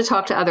we know how to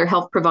talk to other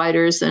health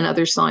providers and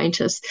other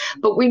scientists,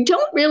 but we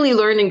don't really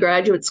learn in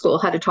graduate school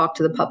how to talk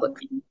to the public.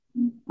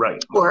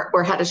 Right.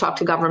 Or how to talk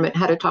to government,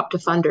 how to talk to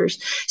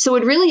funders. So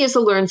it really is a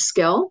learned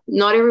skill.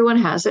 Not everyone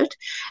has it.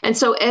 And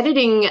so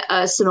editing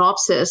a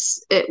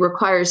synopsis, it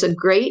requires a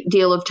great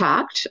deal of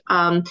tact.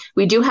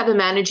 We do have a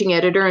managing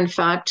editor, in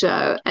fact,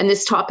 and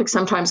this topic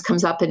sometimes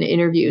comes up in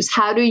interviews.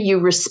 How do you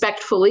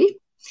respectfully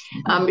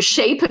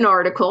shape an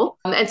article?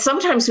 And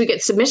sometimes we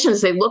get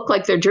submissions, they look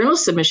like they're journal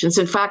submissions.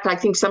 In fact, I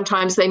think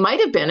sometimes they might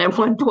have been at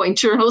one point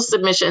journal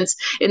submissions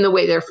in the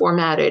way they're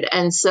formatted.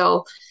 And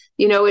so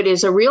it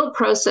is a real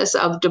process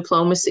of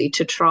diplomacy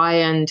to try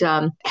and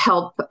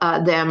help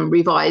them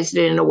revise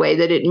it in a way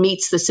that it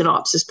meets the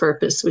synopsis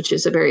purpose, which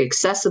is a very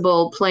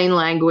accessible, plain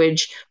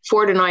language,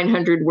 400 to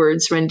 900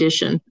 words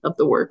rendition of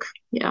the work.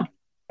 Yeah.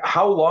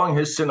 How long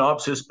has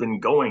synopsis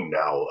been going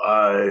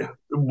now?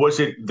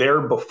 Was it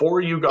there before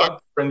you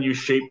got there and you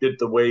shaped it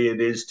the way it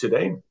is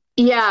today?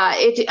 Yeah,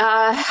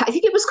 I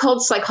think it was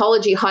called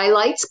Psychology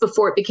Highlights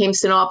before it became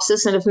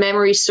synopsis. And if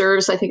memory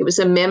serves, I think it was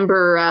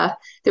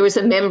there was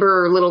a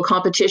member little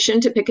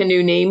competition to pick a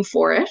new name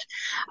for it.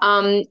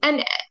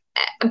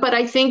 But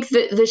I think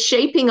that the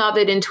shaping of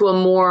it into a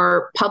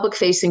more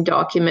public-facing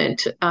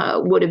document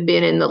would have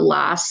been in the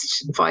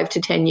last 5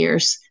 to 10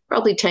 years,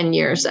 probably 10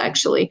 years,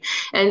 actually.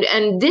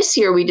 And this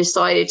year we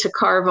decided to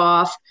carve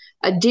off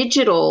a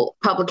digital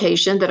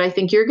publication that I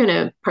think you're going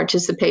to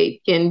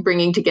participate in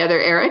bringing together,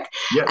 Eric.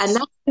 Yes. And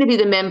that's going to be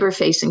the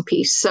member-facing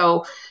piece.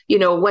 So,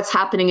 what's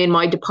happening in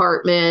my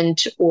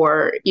department,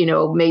 or,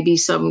 maybe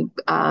some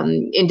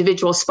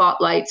individual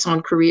spotlights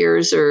on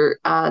careers or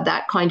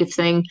that kind of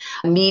thing,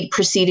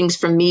 proceedings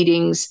from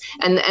meetings.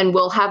 And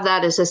we'll have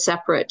that as a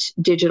separate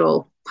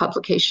digital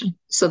publication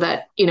so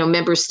that,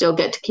 members still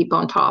get to keep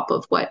on top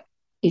of what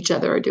each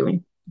other are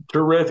doing.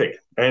 Terrific.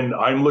 And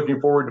I'm looking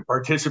forward to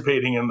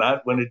participating in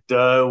that when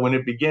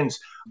it begins.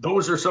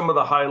 Those are some of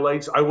the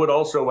highlights. I would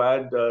also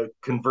add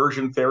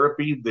conversion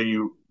therapy,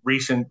 the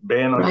recent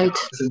ban on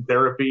conversion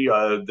therapy,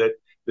 that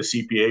the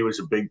CPA was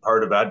a big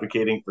part of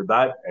advocating for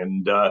that,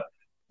 and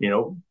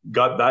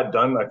got that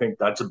done. I think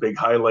that's a big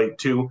highlight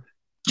too.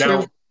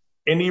 Now,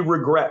 any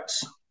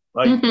regrets?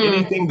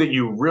 Anything that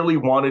you really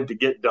wanted to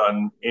get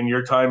done in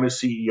your time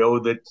as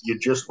CEO that you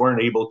just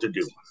weren't able to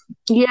do?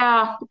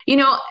 Yeah.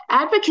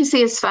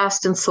 Advocacy is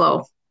fast and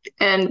slow.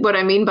 And what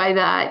I mean by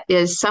that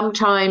is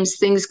sometimes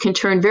things can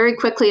turn very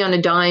quickly on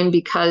a dime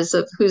because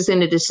of who's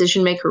in a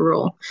decision maker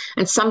role.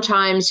 And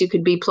sometimes you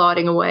could be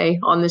plodding away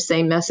on the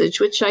same message,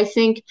 which I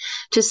think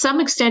to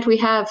some extent we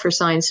have for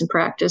science and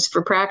practice.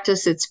 For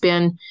practice, it's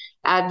been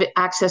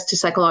access to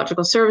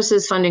psychological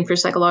services, funding for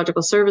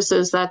psychological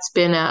services. That's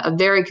been a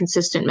very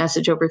consistent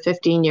message over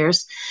 15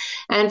 years.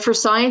 And for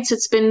science,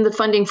 it's been the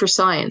funding for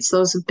science.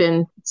 Those have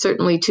been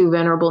certainly two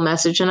venerable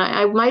messages. And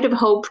I might have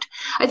hoped,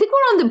 I think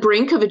we're on the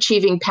brink of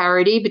achieving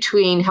parity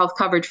between health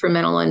coverage for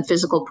mental and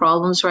physical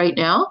problems right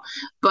now,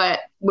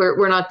 but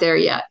we're not there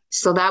yet.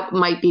 So that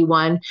might be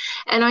one.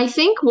 And I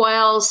think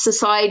while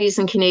societies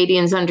and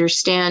Canadians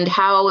understand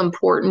how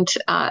important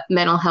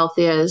mental health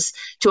is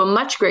to a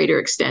much greater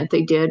extent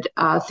they did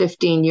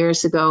 15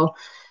 years ago,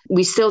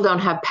 we still don't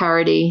have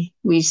parity.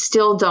 We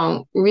still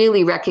don't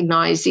really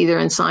recognize either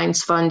in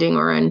science funding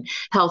or in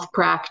health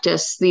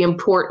practice the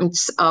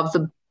importance of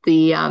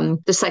the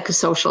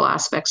psychosocial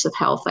aspects of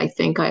health. I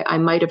think I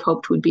might have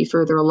hoped would be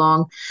further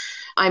along.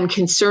 I'm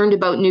concerned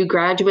about new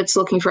graduates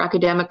looking for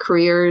academic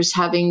careers,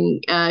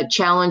 having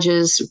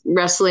challenges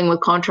wrestling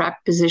with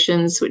contract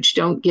positions, which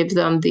don't give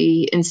them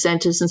the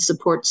incentives and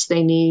supports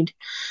they need.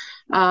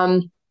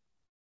 And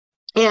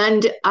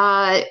in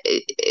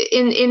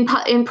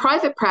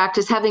private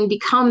practice, having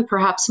become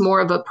perhaps more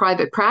of a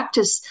private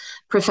practice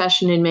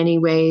profession in many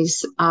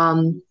ways,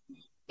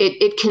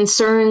 it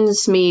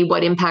concerns me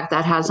what impact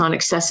that has on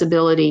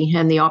accessibility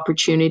and the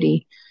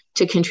opportunity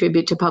to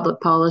contribute to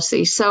public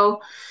policy. So,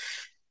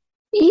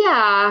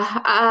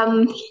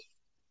 yeah,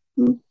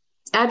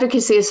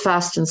 advocacy is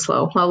fast and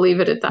slow. I'll leave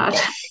it at that.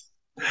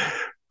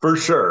 For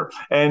sure.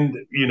 And,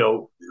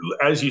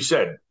 as you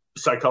said,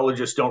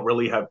 psychologists don't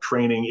really have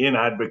training in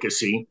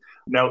advocacy.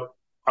 Now,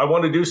 I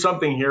want to do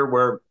something here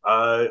where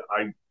I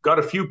got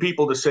a few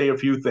people to say a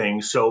few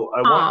things. So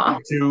I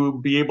want you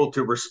to be able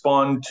to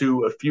respond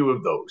to a few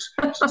of those.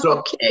 So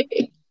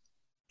Okay.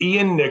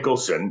 Ian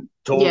Nicholson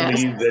told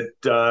Yes. me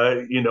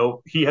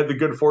that, he had the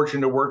good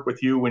fortune to work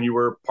with you when you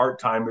were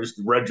part-time as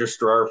the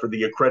registrar for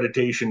the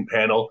accreditation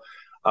panel.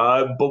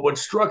 But what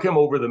struck him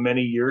over the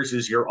many years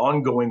is your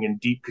ongoing and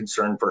deep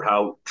concern for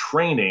how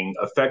training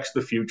affects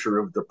the future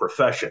of the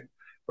profession,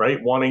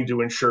 right? Wanting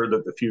to ensure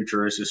that the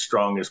future is as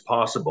strong as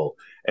possible.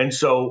 And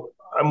so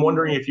I'm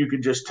wondering if you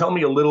could just tell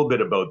me a little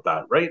bit about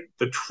that, right?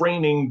 The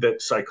training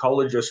that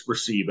psychologists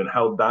receive and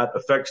how that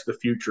affects the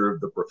future of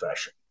the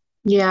profession.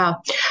 Yeah,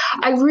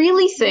 I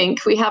really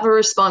think we have a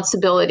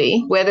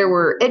responsibility, whether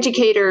we're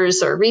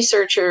educators or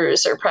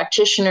researchers or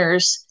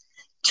practitioners,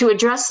 to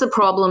address the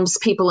problems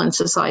people in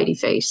society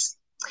face.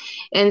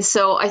 And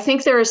so I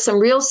think there are some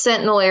real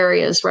sentinel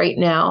areas right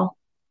now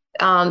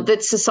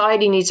that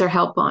society needs our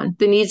help on.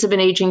 The needs of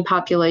an aging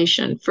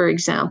population, for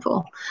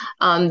example,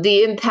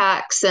 the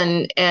impacts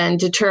and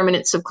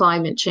determinants of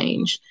climate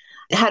change,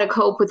 how to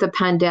cope with the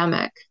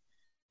pandemic.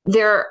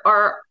 There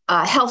are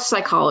health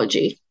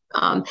psychology.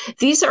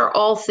 These are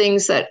all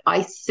things that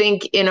I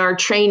think in our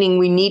training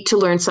we need to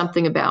learn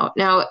something about.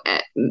 Now,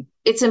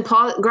 it's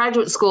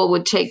graduate school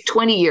would take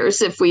 20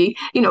 years if we,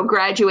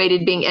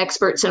 graduated being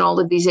experts in all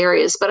of these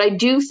areas. But I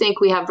do think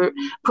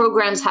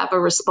programs have a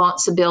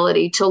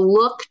responsibility to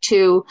look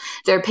to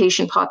their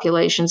patient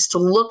populations, to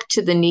look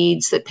to the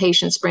needs that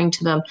patients bring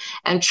to them,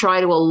 and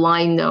try to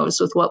align those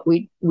with what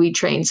we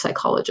train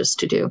psychologists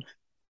to do.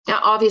 Now,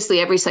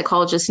 obviously, every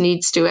psychologist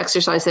needs to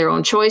exercise their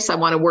own choice. I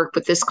want to work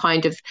with this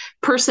kind of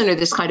person or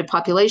this kind of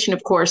population,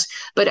 of course.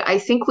 But I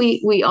think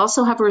we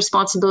also have a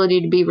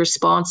responsibility to be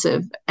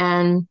responsive.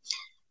 And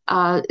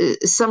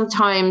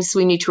sometimes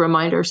we need to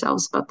remind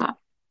ourselves about that.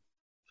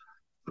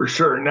 For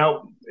sure.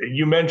 Now,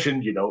 you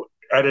mentioned,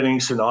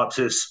 editing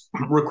synopsis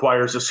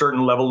requires a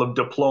certain level of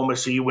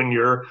diplomacy when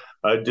you're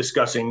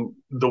discussing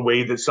the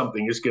way that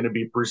something is going to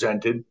be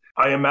presented.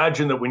 I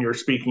imagine that when you're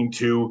speaking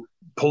to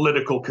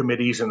political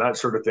committees and that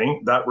sort of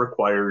thing, that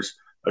requires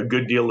a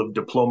good deal of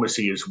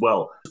diplomacy as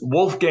well.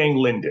 Wolfgang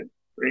Linden,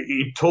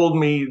 he told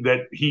me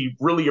that he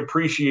really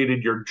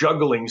appreciated your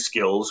juggling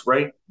skills,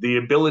 right? The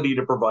ability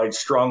to provide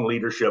strong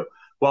leadership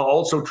while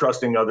also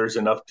trusting others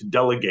enough to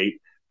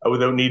delegate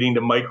without needing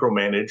to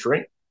micromanage,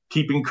 right?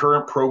 Keeping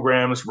current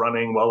programs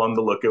running while on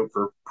the lookout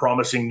for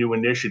promising new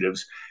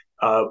initiatives.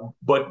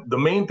 But the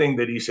main thing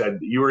that he said,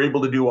 you were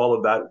able to do all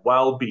of that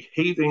while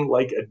behaving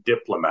like a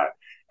diplomat.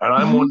 And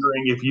I'm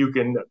wondering if you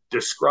can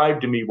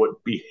describe to me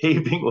what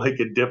behaving like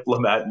a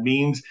diplomat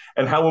means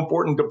and how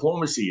important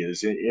diplomacy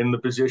is in the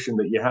position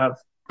that you have.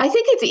 I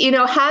think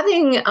it's,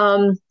 having,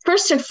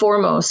 first and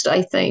foremost,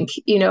 I think,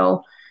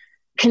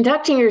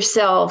 conducting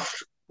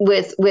yourself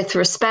with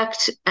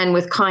respect and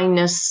with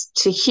kindness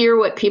to hear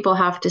what people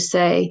have to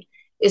say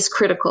is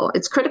critical.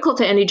 It's critical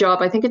to any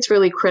job. I think it's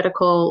really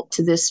critical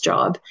to this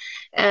job.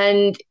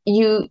 And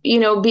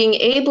being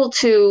able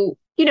to,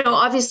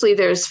 obviously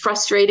there's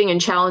frustrating and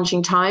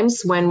challenging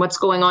times when what's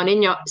going on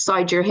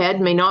inside your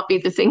head may not be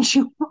the things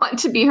you want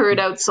to be heard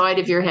outside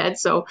of your head.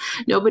 So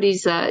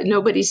nobody's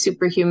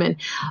superhuman.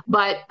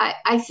 But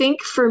I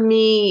think for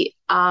me,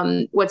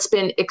 what's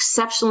been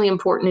exceptionally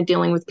important in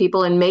dealing with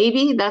people, and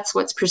maybe that's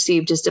what's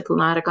perceived as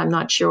diplomatic, I'm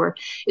not sure,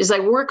 is I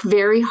work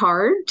very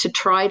hard to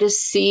try to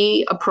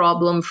see a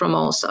problem from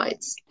all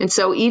sides. And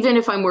so even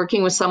if I'm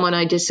working with someone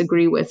I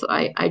disagree with,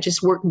 I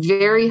just work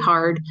very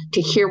hard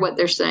to hear what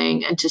they're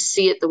saying and to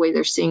see it the way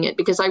they're seeing it,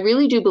 because I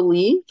really do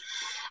believe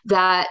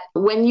that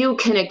when you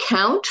can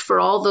account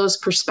for all those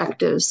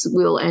perspectives,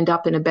 we'll end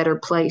up in a better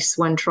place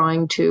when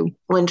trying to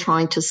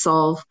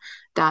solve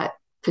that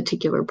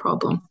particular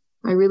problem.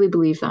 I really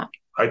believe that.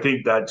 I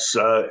think that's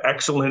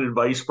excellent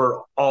advice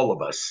for all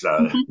of us,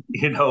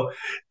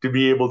 to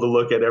be able to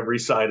look at every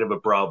side of a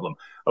problem.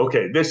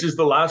 Okay, this is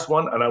the last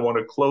one, and I want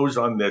to close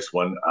on this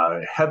one.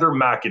 Heather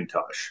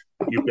McIntosh,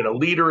 you've been a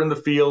leader in the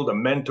field, a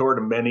mentor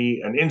to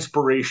many, an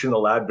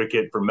inspirational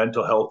advocate for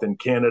mental health in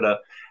Canada.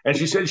 And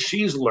she says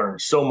she's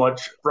learned so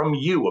much from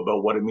you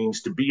about what it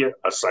means to be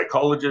a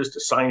psychologist,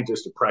 a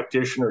scientist, a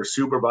practitioner, a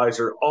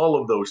supervisor,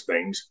 all of those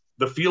things.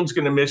 The field's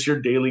going to miss your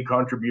daily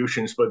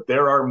contributions, but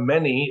there are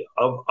many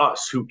of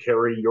us who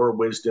carry your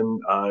wisdom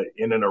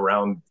in and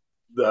around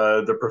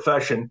the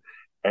profession.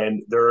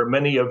 And there are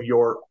many of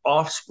your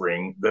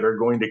offspring that are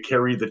going to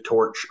carry the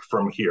torch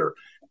from here.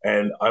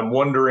 And I'm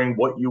wondering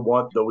what you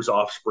want those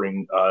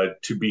offspring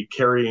to be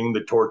carrying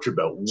the torch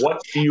about.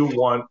 What do you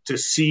want to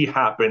see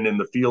happen in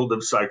the field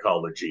of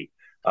psychology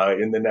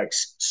in the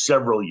next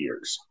several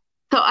years?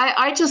 So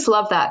I just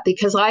love that,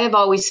 because I have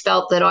always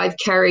felt that I've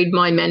carried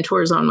my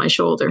mentors on my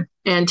shoulder.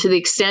 And to the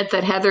extent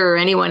that Heather or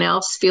anyone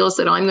else feels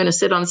that I'm going to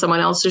sit on someone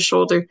else's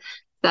shoulder,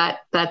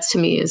 that to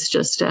me is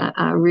just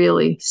a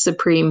really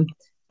supreme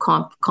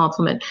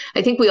compliment.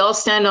 I think we all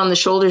stand on the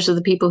shoulders of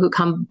the people who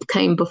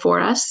came before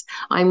us.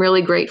 I'm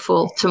really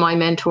grateful to my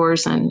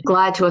mentors and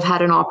glad to have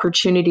had an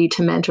opportunity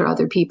to mentor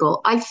other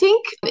people. I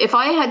think if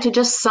I had to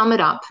just sum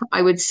it up,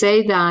 I would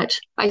say that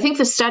I think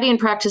the study and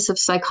practice of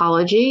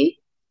psychology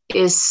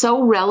is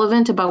so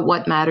relevant about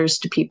what matters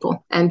to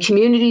people and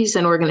communities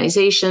and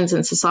organizations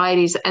and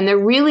societies. And there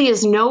really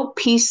is no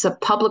piece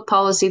of public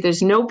policy,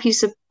 there's no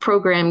piece of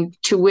program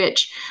to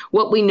which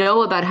what we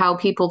know about how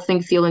people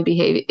think, feel, and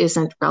behave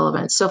isn't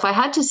relevant. So if I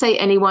had to say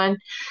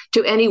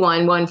to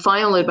anyone, one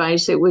final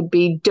advice, it would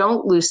be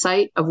don't lose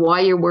sight of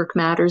why your work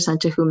matters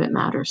and to whom it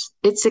matters.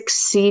 It's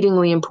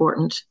exceedingly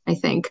important, I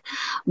think.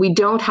 We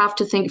don't have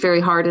to think very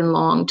hard and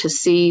long to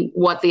see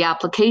what the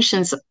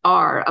applications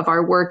are of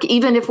our work,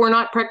 even if we're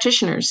not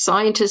practitioners,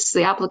 scientists.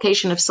 The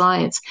application of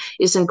science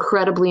is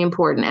incredibly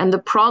important. And the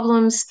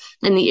problems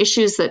and the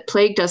issues that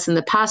plagued us in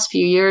the past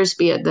few years,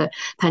 be it the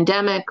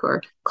pandemic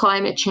or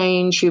climate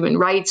change, human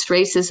rights,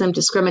 racism,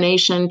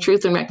 discrimination,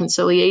 truth and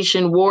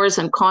reconciliation, wars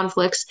and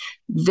conflicts,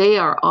 they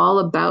are all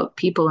about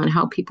people and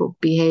how people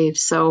behave.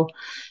 So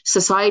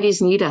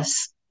societies need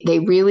us. They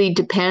really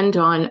depend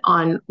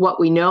on what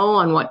we know,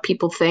 on what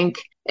people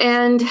think.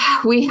 And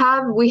we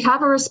have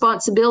a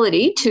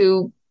responsibility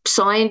to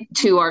sign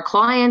to our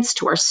clients,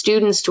 to our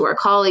students, to our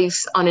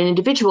colleagues on an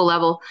individual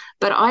level.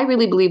 But I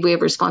really believe we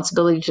have a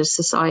responsibility to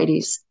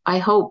societies. I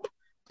hope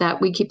that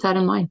we keep that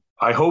in mind.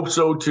 I hope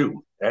so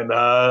too. And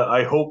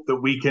I hope that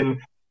we can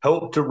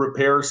help to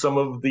repair some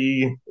of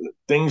the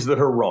things that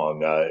are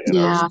wrong in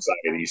our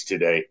societies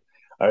today.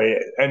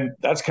 And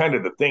that's kind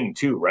of the thing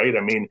too, right?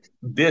 I mean,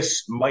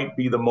 this might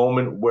be the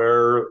moment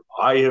where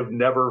I have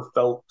never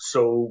felt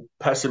so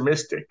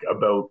pessimistic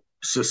about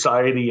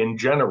society in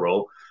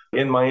general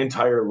in my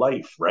entire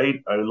life, right?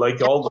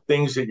 Like all the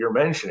things that you're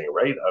mentioning,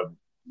 right? A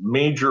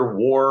major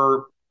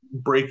war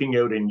breaking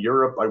out in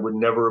Europe, I would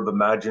never have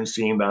imagined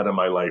seeing that in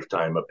my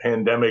lifetime. A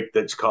pandemic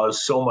that's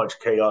caused so much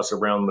chaos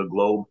around the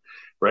globe,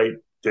 right?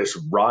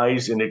 This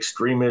rise in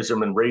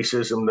extremism and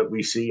racism that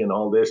we see and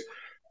all this.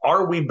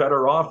 Are we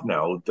better off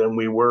now than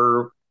we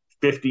were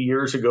 50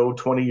 years ago,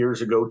 20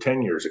 years ago,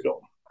 10 years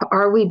ago?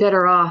 Are we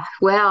better off?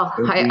 Well,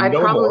 I'm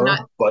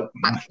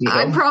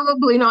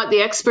probably not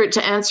the expert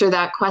to answer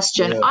that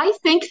question. Yeah. I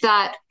think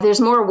that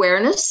there's more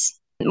awareness,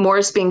 more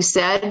is being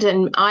said,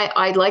 and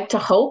I'd like to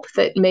hope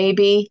that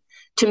maybe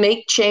to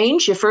make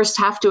change, you first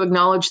have to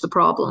acknowledge the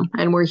problem.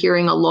 And we're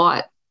hearing a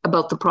lot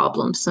about the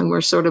problems, and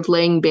we're sort of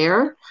laying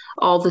bare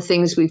all the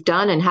things we've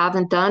done and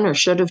haven't done or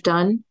should have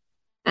done.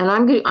 And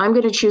I'm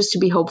going to choose to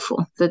be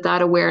hopeful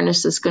that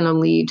awareness is going to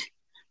lead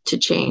to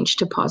change,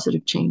 to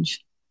positive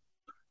change.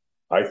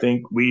 I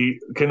think we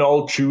can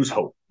all choose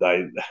hope.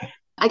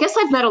 I guess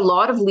I've met a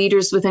lot of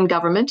leaders within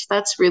government.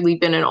 That's really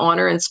been an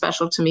honor and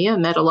special to me. I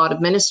met a lot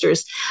of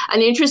ministers.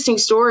 An interesting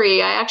story,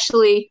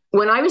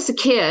 when I was a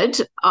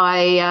kid,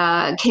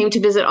 I came to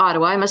visit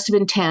Ottawa. I must have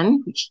been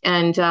 10.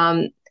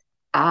 And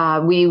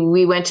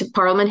we went to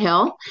Parliament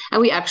Hill, and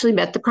we actually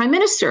met the Prime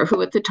Minister,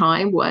 who at the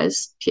time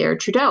was Pierre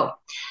Trudeau.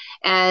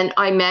 And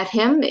I met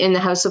him in the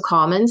House of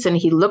Commons, and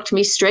he looked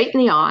me straight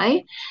in the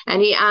eye,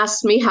 and he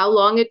asked me how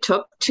long it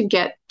took to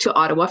get to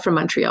Ottawa from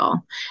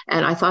Montreal.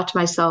 And I thought to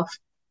myself,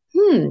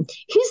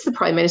 he's the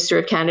Prime Minister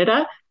of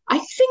Canada. I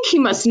think he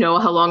must know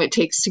how long it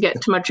takes to get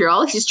to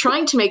Montreal. He's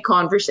trying to make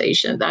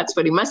conversation. That's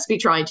what he must be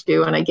trying to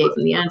do. And I gave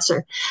him the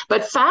answer.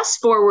 But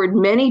fast forward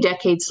many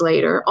decades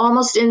later,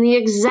 almost in the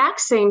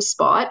exact same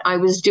spot, I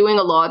was doing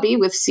a lobby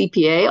with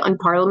CPA on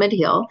Parliament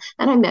Hill,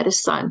 and I met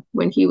his son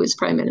when he was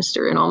Prime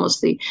Minister in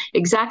almost the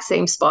exact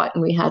same spot.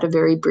 And we had a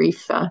very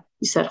brief,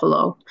 he said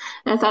hello.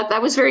 And I thought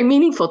that was very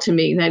meaningful to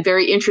me and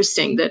very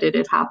interesting that it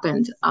had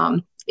happened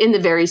in the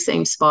very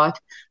same spot.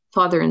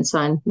 Father and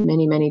son,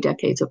 many, many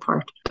decades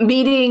apart.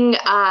 Meeting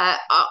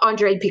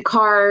Andre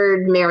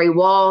Picard, Mary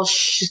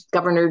Walsh,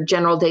 Governor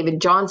General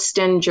David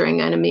Johnston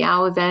during an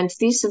Meow event.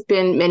 These have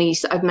been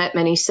I've met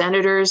many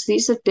senators.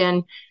 These have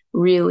been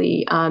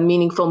really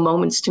meaningful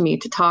moments to me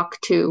to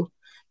talk to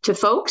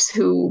folks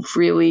who've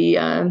really,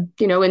 in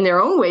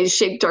their own ways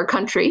shaped our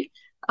country.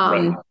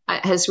 Right.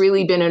 Has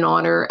really been an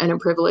honor and a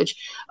privilege.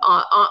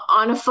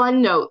 On a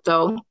fun note,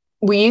 though,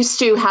 we used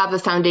to have a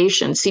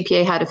foundation.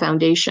 CPA had a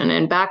foundation.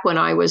 And back when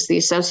I was the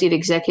associate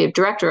executive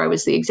director, I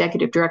was the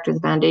executive director of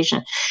the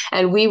foundation.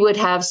 And we would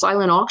have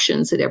silent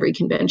auctions at every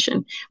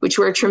convention, which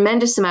were a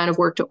tremendous amount of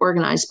work to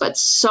organize, but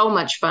so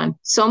much fun.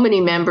 So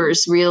many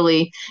members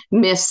really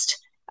missed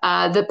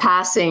the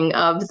passing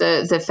of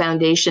the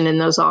foundation in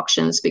those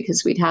auctions,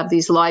 because we'd have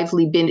these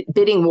lively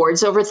bidding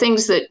wars over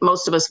things that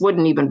most of us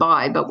wouldn't even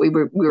buy, but we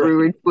were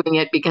doing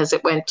it because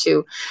it went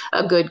to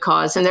a good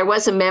cause. And there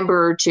was a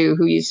member or two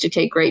who used to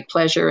take great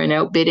pleasure in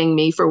outbidding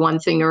me for one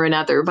thing or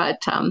another. But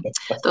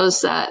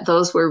those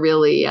were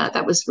really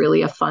that was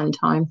really a fun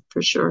time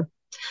for sure.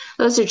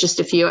 Those are just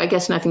a few. I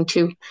guess nothing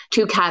too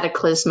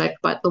cataclysmic,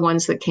 but the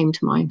ones that came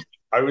to mind.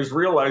 I was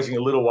realizing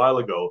a little while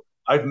ago,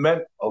 I've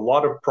met a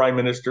lot of prime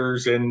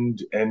ministers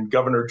and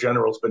governor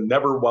generals, but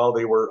never while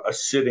they were a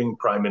sitting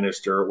prime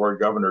minister or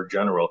governor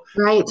general.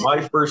 Right.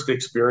 My first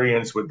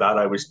experience with that,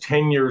 I was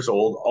 10 years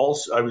old.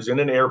 Also, I was in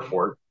an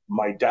airport.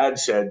 My dad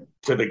said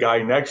to the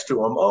guy next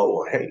to him,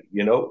 "Oh, hey,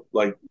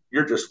 like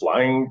you're just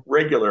flying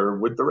regular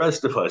with the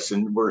rest of us."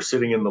 And we're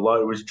sitting in the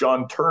line. It was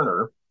John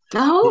Turner,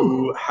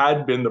 who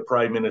had been the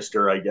prime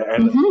minister, I guess.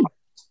 And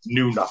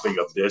knew nothing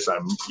of this.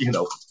 I'm,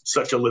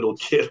 such a little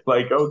kid,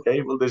 like,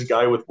 okay, well, this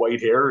guy with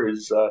white hair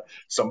is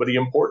somebody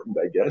important,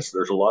 I guess.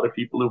 There's a lot of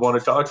people who want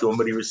to talk to him,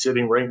 but he was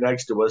sitting right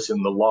next to us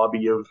in the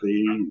lobby of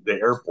the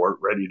airport,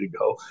 ready to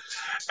go.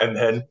 And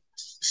then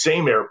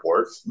same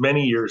airport,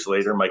 many years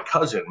later, my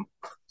cousin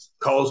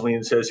calls me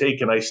and says, "Hey,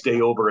 can I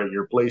stay over at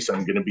your place?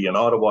 I'm going to be in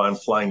Ottawa. I'm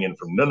flying in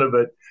from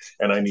Nunavut,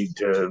 and I need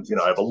to,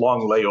 I have a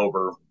long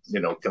layover.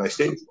 Can I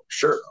stay?"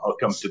 "Sure, I'll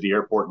come to the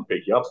airport and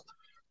pick you up."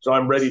 So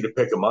I'm ready to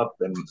pick him up.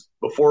 And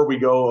before we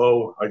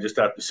go, I just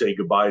have to say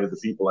goodbye to the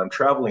people I'm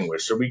traveling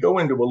with. So we go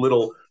into a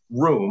little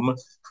room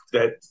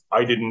that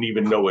I didn't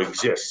even know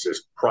exists,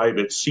 this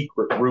private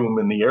secret room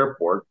in the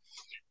airport.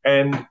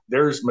 And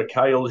there's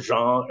Mikhail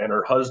Jean and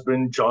her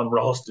husband, John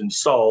Ralston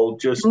Saul.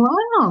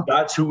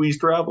 That's who he's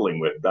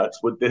traveling with.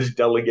 That's what this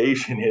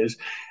delegation is.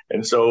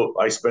 And so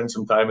I spent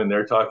some time in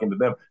there talking to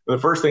them. And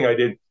the first thing I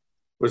did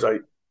was I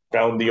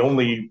found the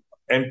only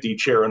empty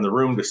chair in the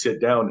room to sit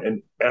down,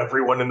 and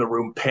everyone in the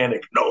room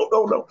panicked. No.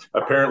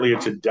 Apparently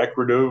it's a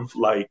decorative,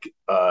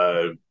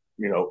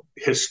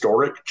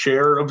 historic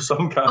chair of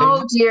some kind.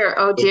 Oh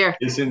dear.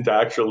 It isn't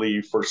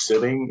actually for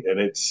sitting, and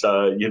it's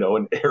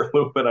an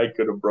heirloom, and I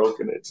could have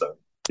broken it. So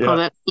Oh,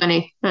 that's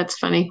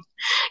funny.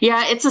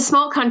 Yeah, it's a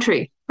small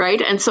country,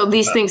 right? And so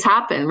these things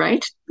happen,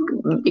 right?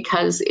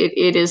 Because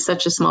it is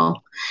such a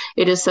small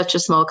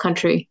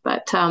country.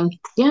 But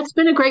it's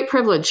been a great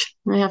privilege,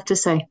 I have to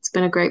say. It's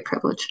been a great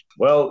privilege.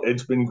 Well,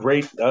 it's been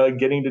great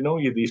getting to know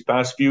you these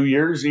past few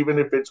years, even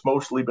if it's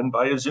mostly been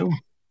via Zoom.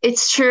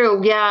 It's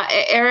true. Yeah.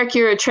 Eric,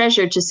 you're a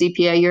treasure to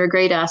CPA. You're a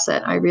great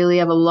asset. I really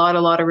have a lot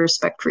of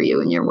respect for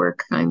you and your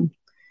work.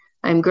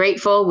 I'm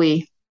grateful.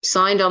 We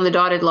signed on the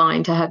dotted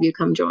line to have you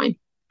come join.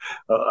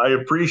 I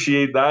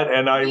appreciate that.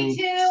 And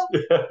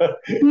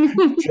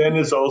Jen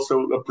is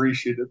also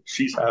appreciative.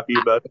 She's happy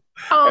about it.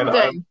 Oh, and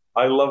good.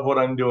 I love what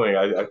I'm doing.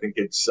 I think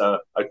it's, I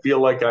feel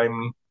like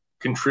I'm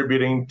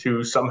contributing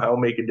to somehow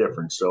make a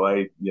difference. So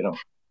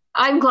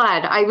I'm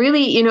glad. I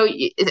really,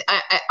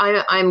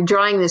 I'm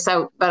drawing this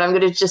out, but I'm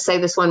going to just say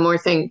this one more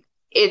thing.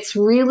 It's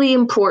really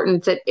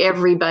important that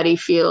everybody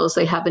feels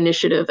they have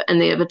initiative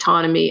and they have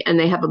autonomy and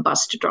they have a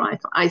bus to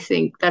drive. I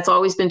think that's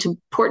always been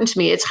important to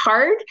me. It's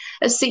hard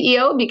as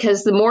CEO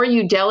because the more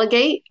you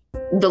delegate,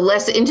 the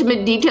less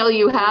intimate detail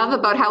you have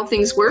about how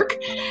things work.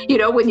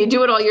 When you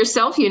do it all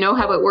yourself, you know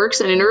how it works.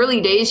 And in early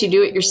days, you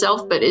do it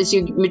yourself. But as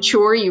you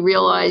mature, you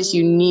realize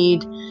you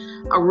need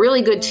a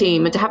really good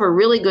team. And to have a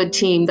really good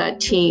team, that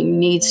team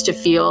needs to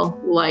feel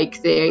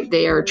like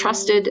they are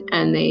trusted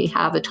and they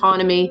have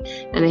autonomy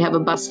and they have a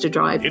bus to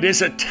drive. It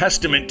is a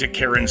testament to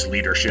Karen's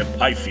leadership,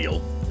 I feel,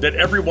 that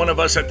every one of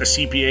us at the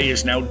CPA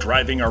is now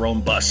driving our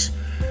own bus.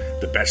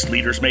 The best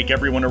leaders make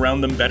everyone around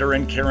them better,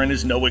 and Karen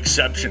is no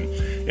exception.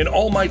 In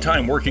all my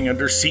time working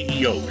under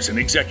CEOs and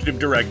executive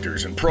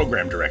directors and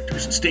program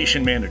directors and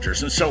station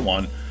managers and so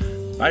on,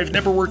 I've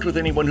never worked with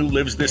anyone who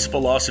lives this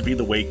philosophy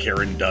the way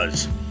Karen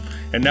does.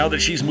 And now that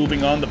she's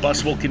moving on, the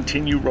bus will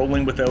continue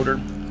rolling without her.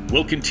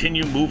 We'll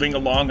continue moving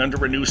along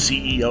under a new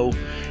CEO,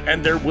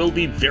 and there will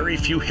be very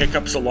few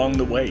hiccups along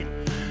the way.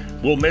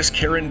 We'll miss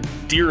Karen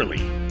dearly,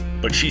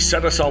 but she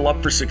set us all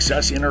up for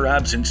success in her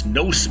absence,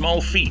 no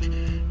small feat,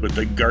 with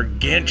the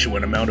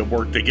gargantuan amount of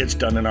work that gets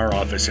done in our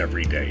office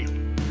every day.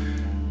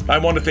 I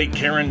want to thank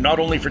Karen not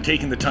only for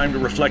taking the time to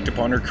reflect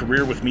upon her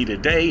career with me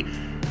today,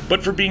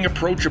 but for being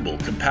approachable,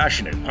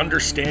 compassionate,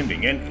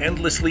 understanding, and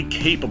endlessly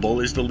capable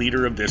as the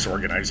leader of this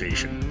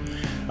organization.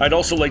 I'd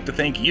also like to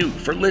thank you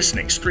for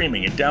listening,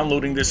 streaming, and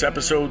downloading this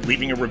episode,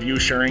 leaving a review,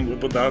 sharing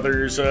it with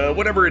others,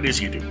 whatever it is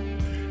you do.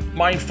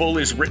 Mindful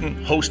is written,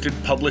 hosted,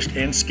 published,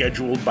 and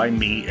scheduled by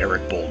me,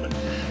 Eric Bowman.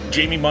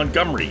 Jamie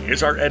Montgomery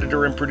is our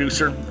editor and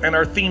producer, and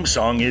our theme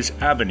song is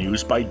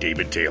Avenues by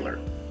David Taylor.